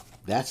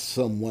 That's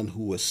someone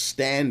who was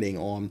standing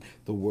on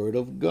the word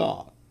of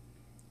God.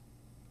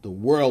 The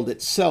world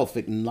itself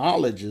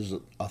acknowledges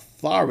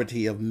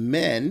authority of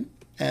men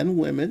and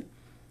women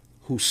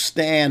who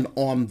stand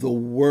on the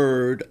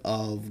word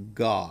of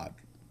God.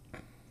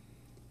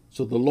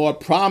 So the Lord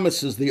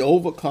promises the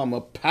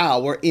overcomer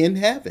power in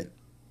heaven.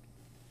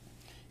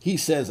 He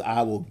says,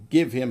 I will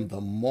give him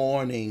the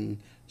morning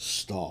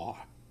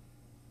star.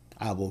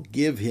 I will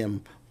give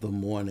him the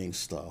morning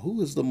star.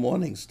 Who is the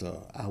morning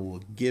star? I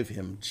will give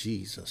him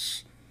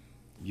Jesus.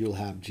 You'll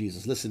have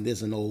Jesus. Listen,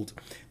 there's an old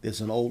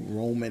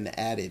Roman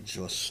adage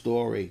or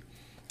story.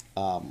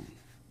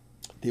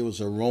 There was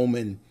a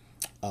Roman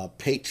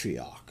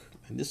patriarch,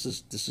 and this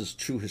is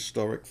true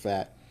historic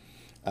fact,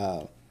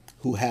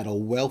 who had a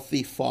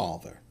wealthy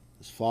father.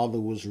 His father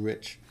was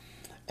rich,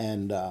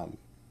 and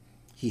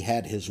he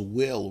had his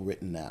will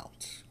written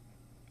out.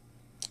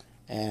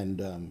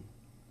 And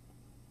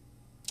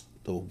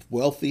the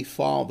wealthy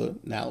father,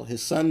 now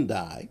his son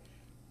died,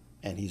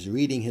 and he's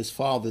reading his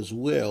father's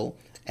will,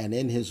 and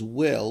in his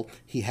will,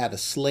 he had a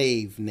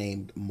slave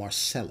named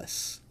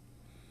Marcellus.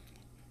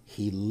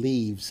 He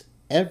leaves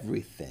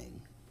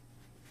everything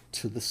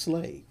to the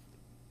slave.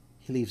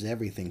 He leaves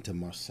everything to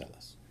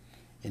Marcellus.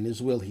 In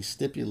his will, he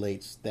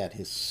stipulates that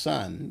his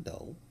son,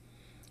 though,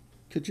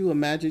 could you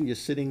imagine you're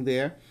sitting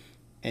there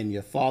and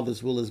your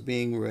father's will is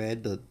being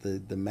read,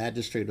 the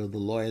magistrate or the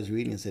lawyer is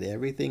reading and said,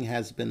 everything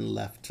has been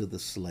left to the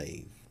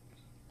slave.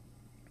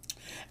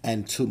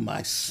 And to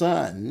my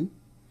son,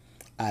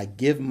 I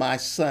give my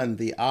son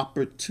the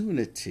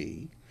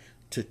opportunity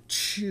to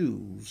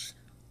choose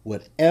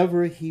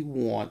whatever he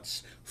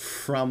wants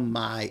from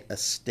my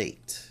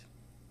estate.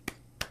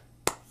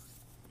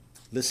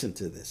 Listen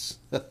to this.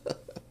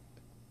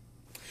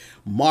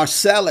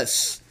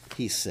 Marcellus,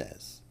 he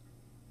says.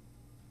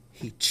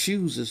 He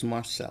chooses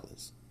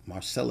Marcellus.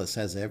 Marcellus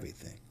has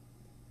everything.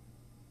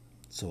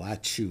 So I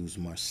choose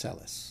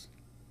Marcellus.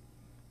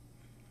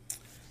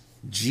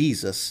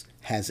 Jesus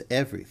has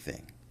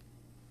everything.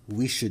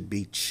 We should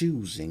be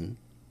choosing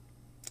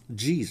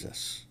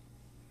Jesus.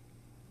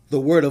 The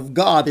Word of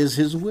God is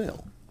his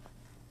will.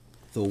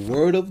 The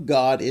Word of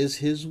God is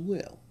his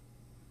will.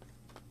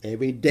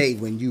 Every day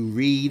when you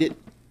read it,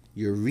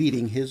 you're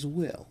reading his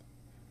will.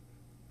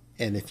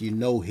 And if you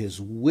know his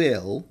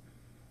will,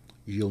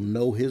 you'll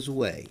know his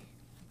way.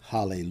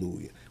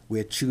 Hallelujah.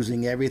 We're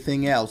choosing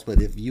everything else,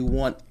 but if you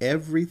want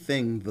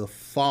everything the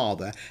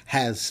Father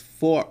has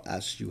for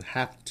us, you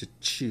have to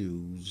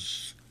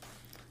choose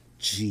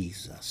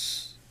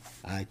Jesus.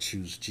 I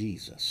choose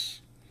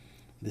Jesus.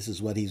 This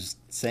is what he's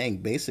saying.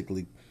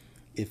 Basically,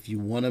 if you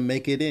want to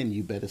make it in,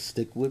 you better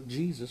stick with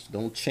Jesus.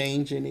 Don't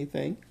change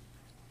anything.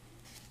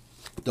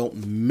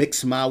 Don't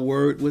mix my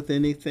word with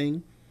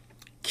anything.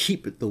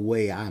 Keep it the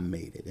way I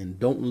made it. And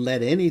don't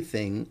let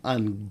anything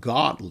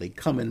ungodly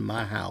come in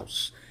my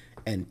house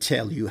and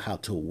tell you how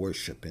to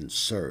worship and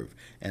serve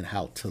and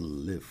how to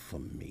live for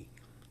me.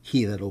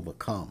 He that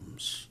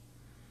overcomes,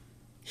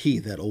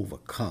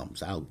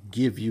 I'll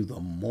give you the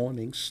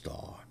morning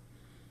star.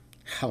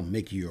 I'll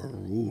make you a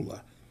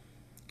ruler.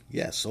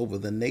 Yes, over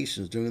the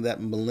nations during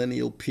that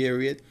millennial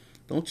period.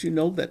 Don't you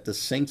know that the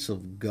saints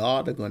of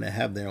God are going to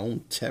have their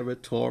own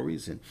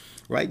territories? And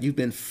right, you've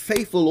been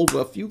faithful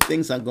over a few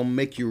things. I'm going to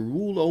make you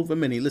rule over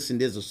many. Listen,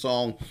 there's a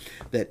song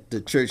that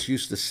the church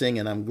used to sing,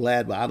 and I'm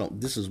glad,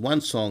 but this is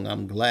one song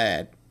I'm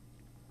glad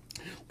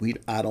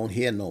I don't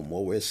hear no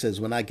more where it says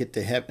when I get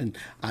to heaven,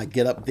 I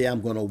get up there, I'm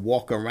going to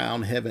walk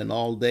around heaven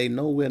all day.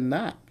 No, we're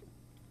not.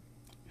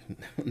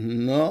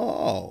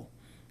 No.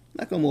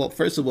 Not gonna, well,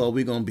 first of all,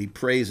 we're going to be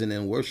praising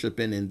and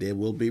worshiping, and there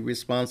will be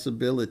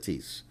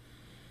responsibilities.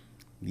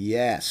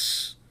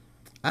 Yes.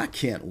 I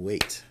can't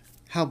wait.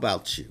 How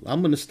about you?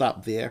 I'm going to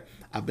stop there.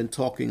 I've been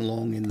talking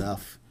long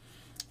enough,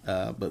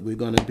 but we're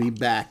going to be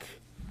back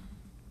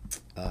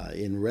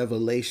in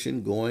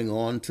Revelation, going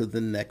on to the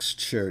next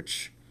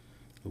church.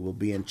 We'll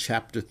be in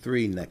chapter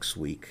 3 next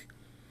week.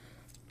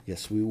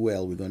 Yes, we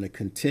will. We're going to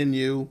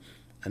continue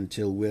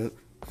until we're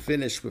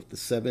finished with the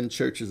 7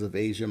 churches of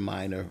Asia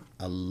Minor,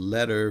 a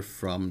letter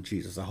from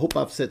Jesus. I hope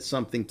I've said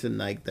something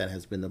tonight that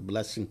has been a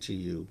blessing to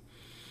you.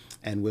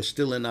 And we're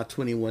still in our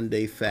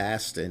 21-day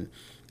fast. And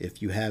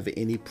if you have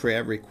any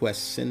prayer requests,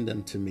 send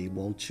them to me.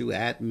 Won't you?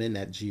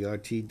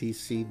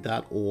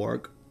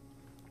 admin@grtdc.org.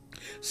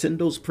 Send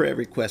those prayer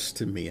requests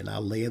to me, and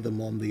I'll lay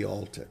them on the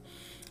altar.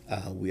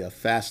 We are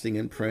fasting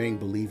and praying,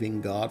 believing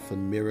God for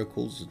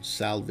miracles and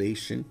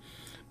salvation,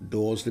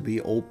 doors to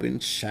be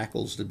opened,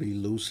 shackles to be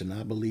loose, and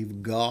I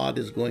believe God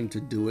is going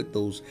to do it.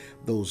 Those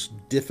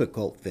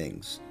difficult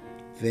things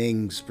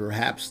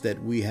perhaps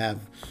that we have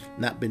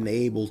not been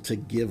able to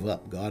give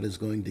up, God is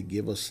going to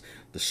give us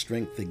the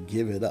strength to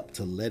give it up,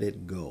 to let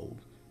it go,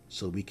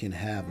 so we can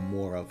have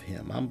more of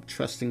Him. I'm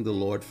trusting the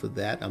Lord for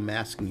that. I'm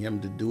asking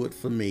Him to do it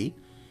for me.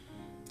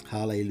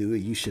 Hallelujah.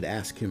 You should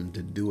ask Him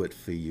to do it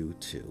for you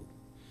too.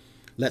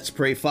 Let's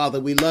pray. Father,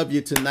 we love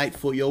you tonight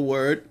for your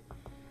word.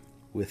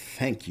 We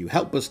thank you.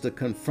 Help us to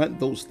confront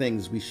those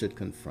things we should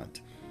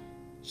confront,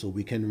 so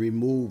we can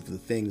remove the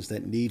things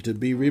that need to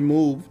be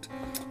removed.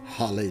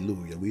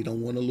 Hallelujah. We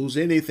don't want to lose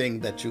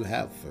anything that you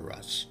have for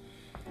us.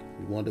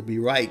 We want to be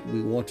right.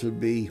 We want to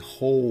be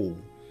whole.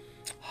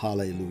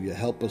 Hallelujah.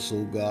 Help us,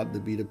 oh God, to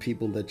be the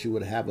people that you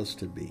would have us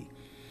to be.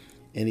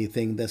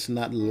 Anything that's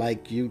not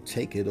like you,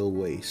 take it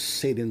away.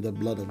 Satan, the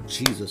blood of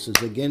Jesus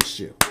is against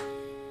you.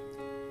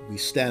 We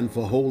stand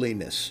for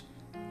holiness,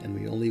 and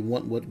we only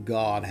want what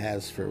God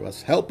has for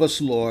us. Help us,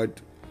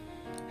 Lord.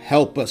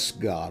 Help us,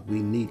 God.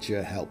 We need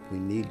your help. We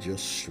need your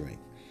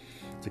strength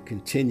to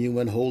continue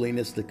in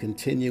holiness, to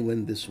continue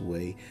in this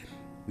way.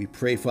 We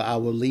pray for our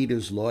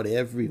leaders, Lord,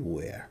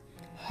 everywhere.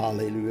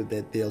 Hallelujah,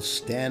 that they'll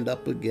stand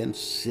up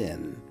against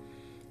sin.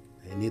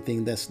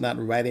 Anything that's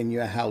not right in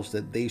your house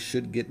that they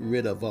should get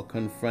rid of or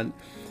confront,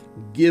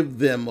 give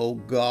them, oh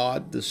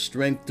God, the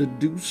strength to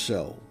do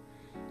so.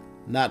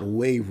 Not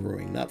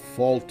wavering, not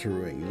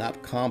faltering,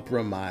 not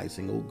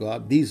compromising. Oh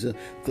God,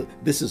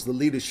 this is the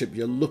leadership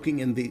you're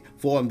looking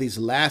for in these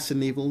last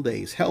and evil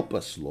days. Help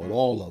us, Lord,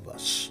 all of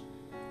us.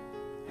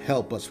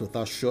 Help us with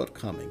our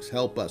shortcomings.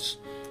 Help us,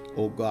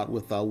 oh God,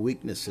 with our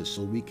weaknesses,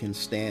 so we can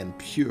stand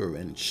pure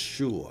and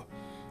sure.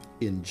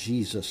 In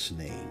Jesus'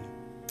 name,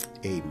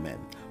 amen.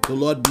 The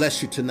Lord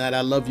bless you tonight.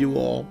 I love you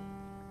all.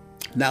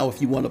 Now,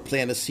 if you want to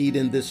plant a seed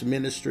in this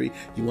ministry,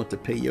 you want to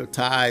pay your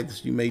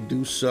tithes, you may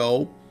do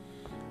so.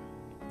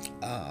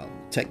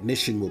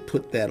 Technician will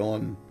put that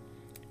on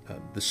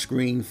the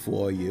screen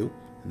for you.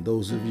 And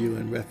those of you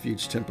in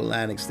Refuge Temple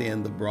Annex there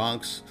in the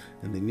Bronx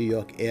and the New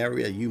York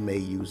area, you may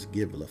use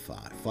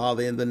Givelify.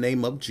 Father, in the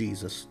name of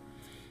Jesus,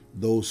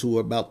 those who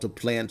are about to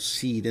plant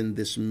seed in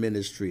this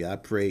ministry, I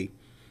pray,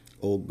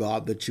 oh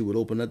God, that you would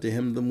open unto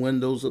him the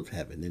windows of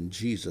heaven. In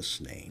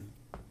Jesus' name,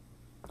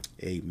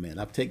 amen.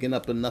 I've taken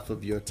up enough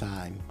of your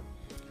time.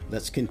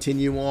 Let's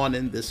continue on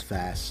in this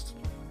fast.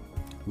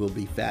 We'll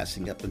be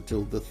fasting up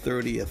until the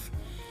 30th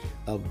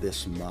of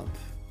this month.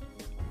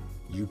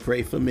 You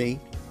pray for me,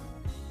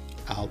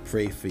 I'll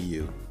pray for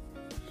you.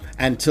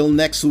 Until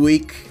next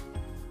week,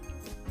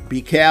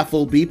 be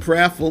careful, be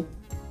prayerful,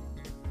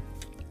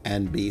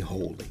 and be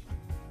holy.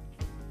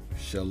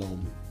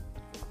 Shalom.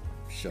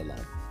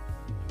 Shalom.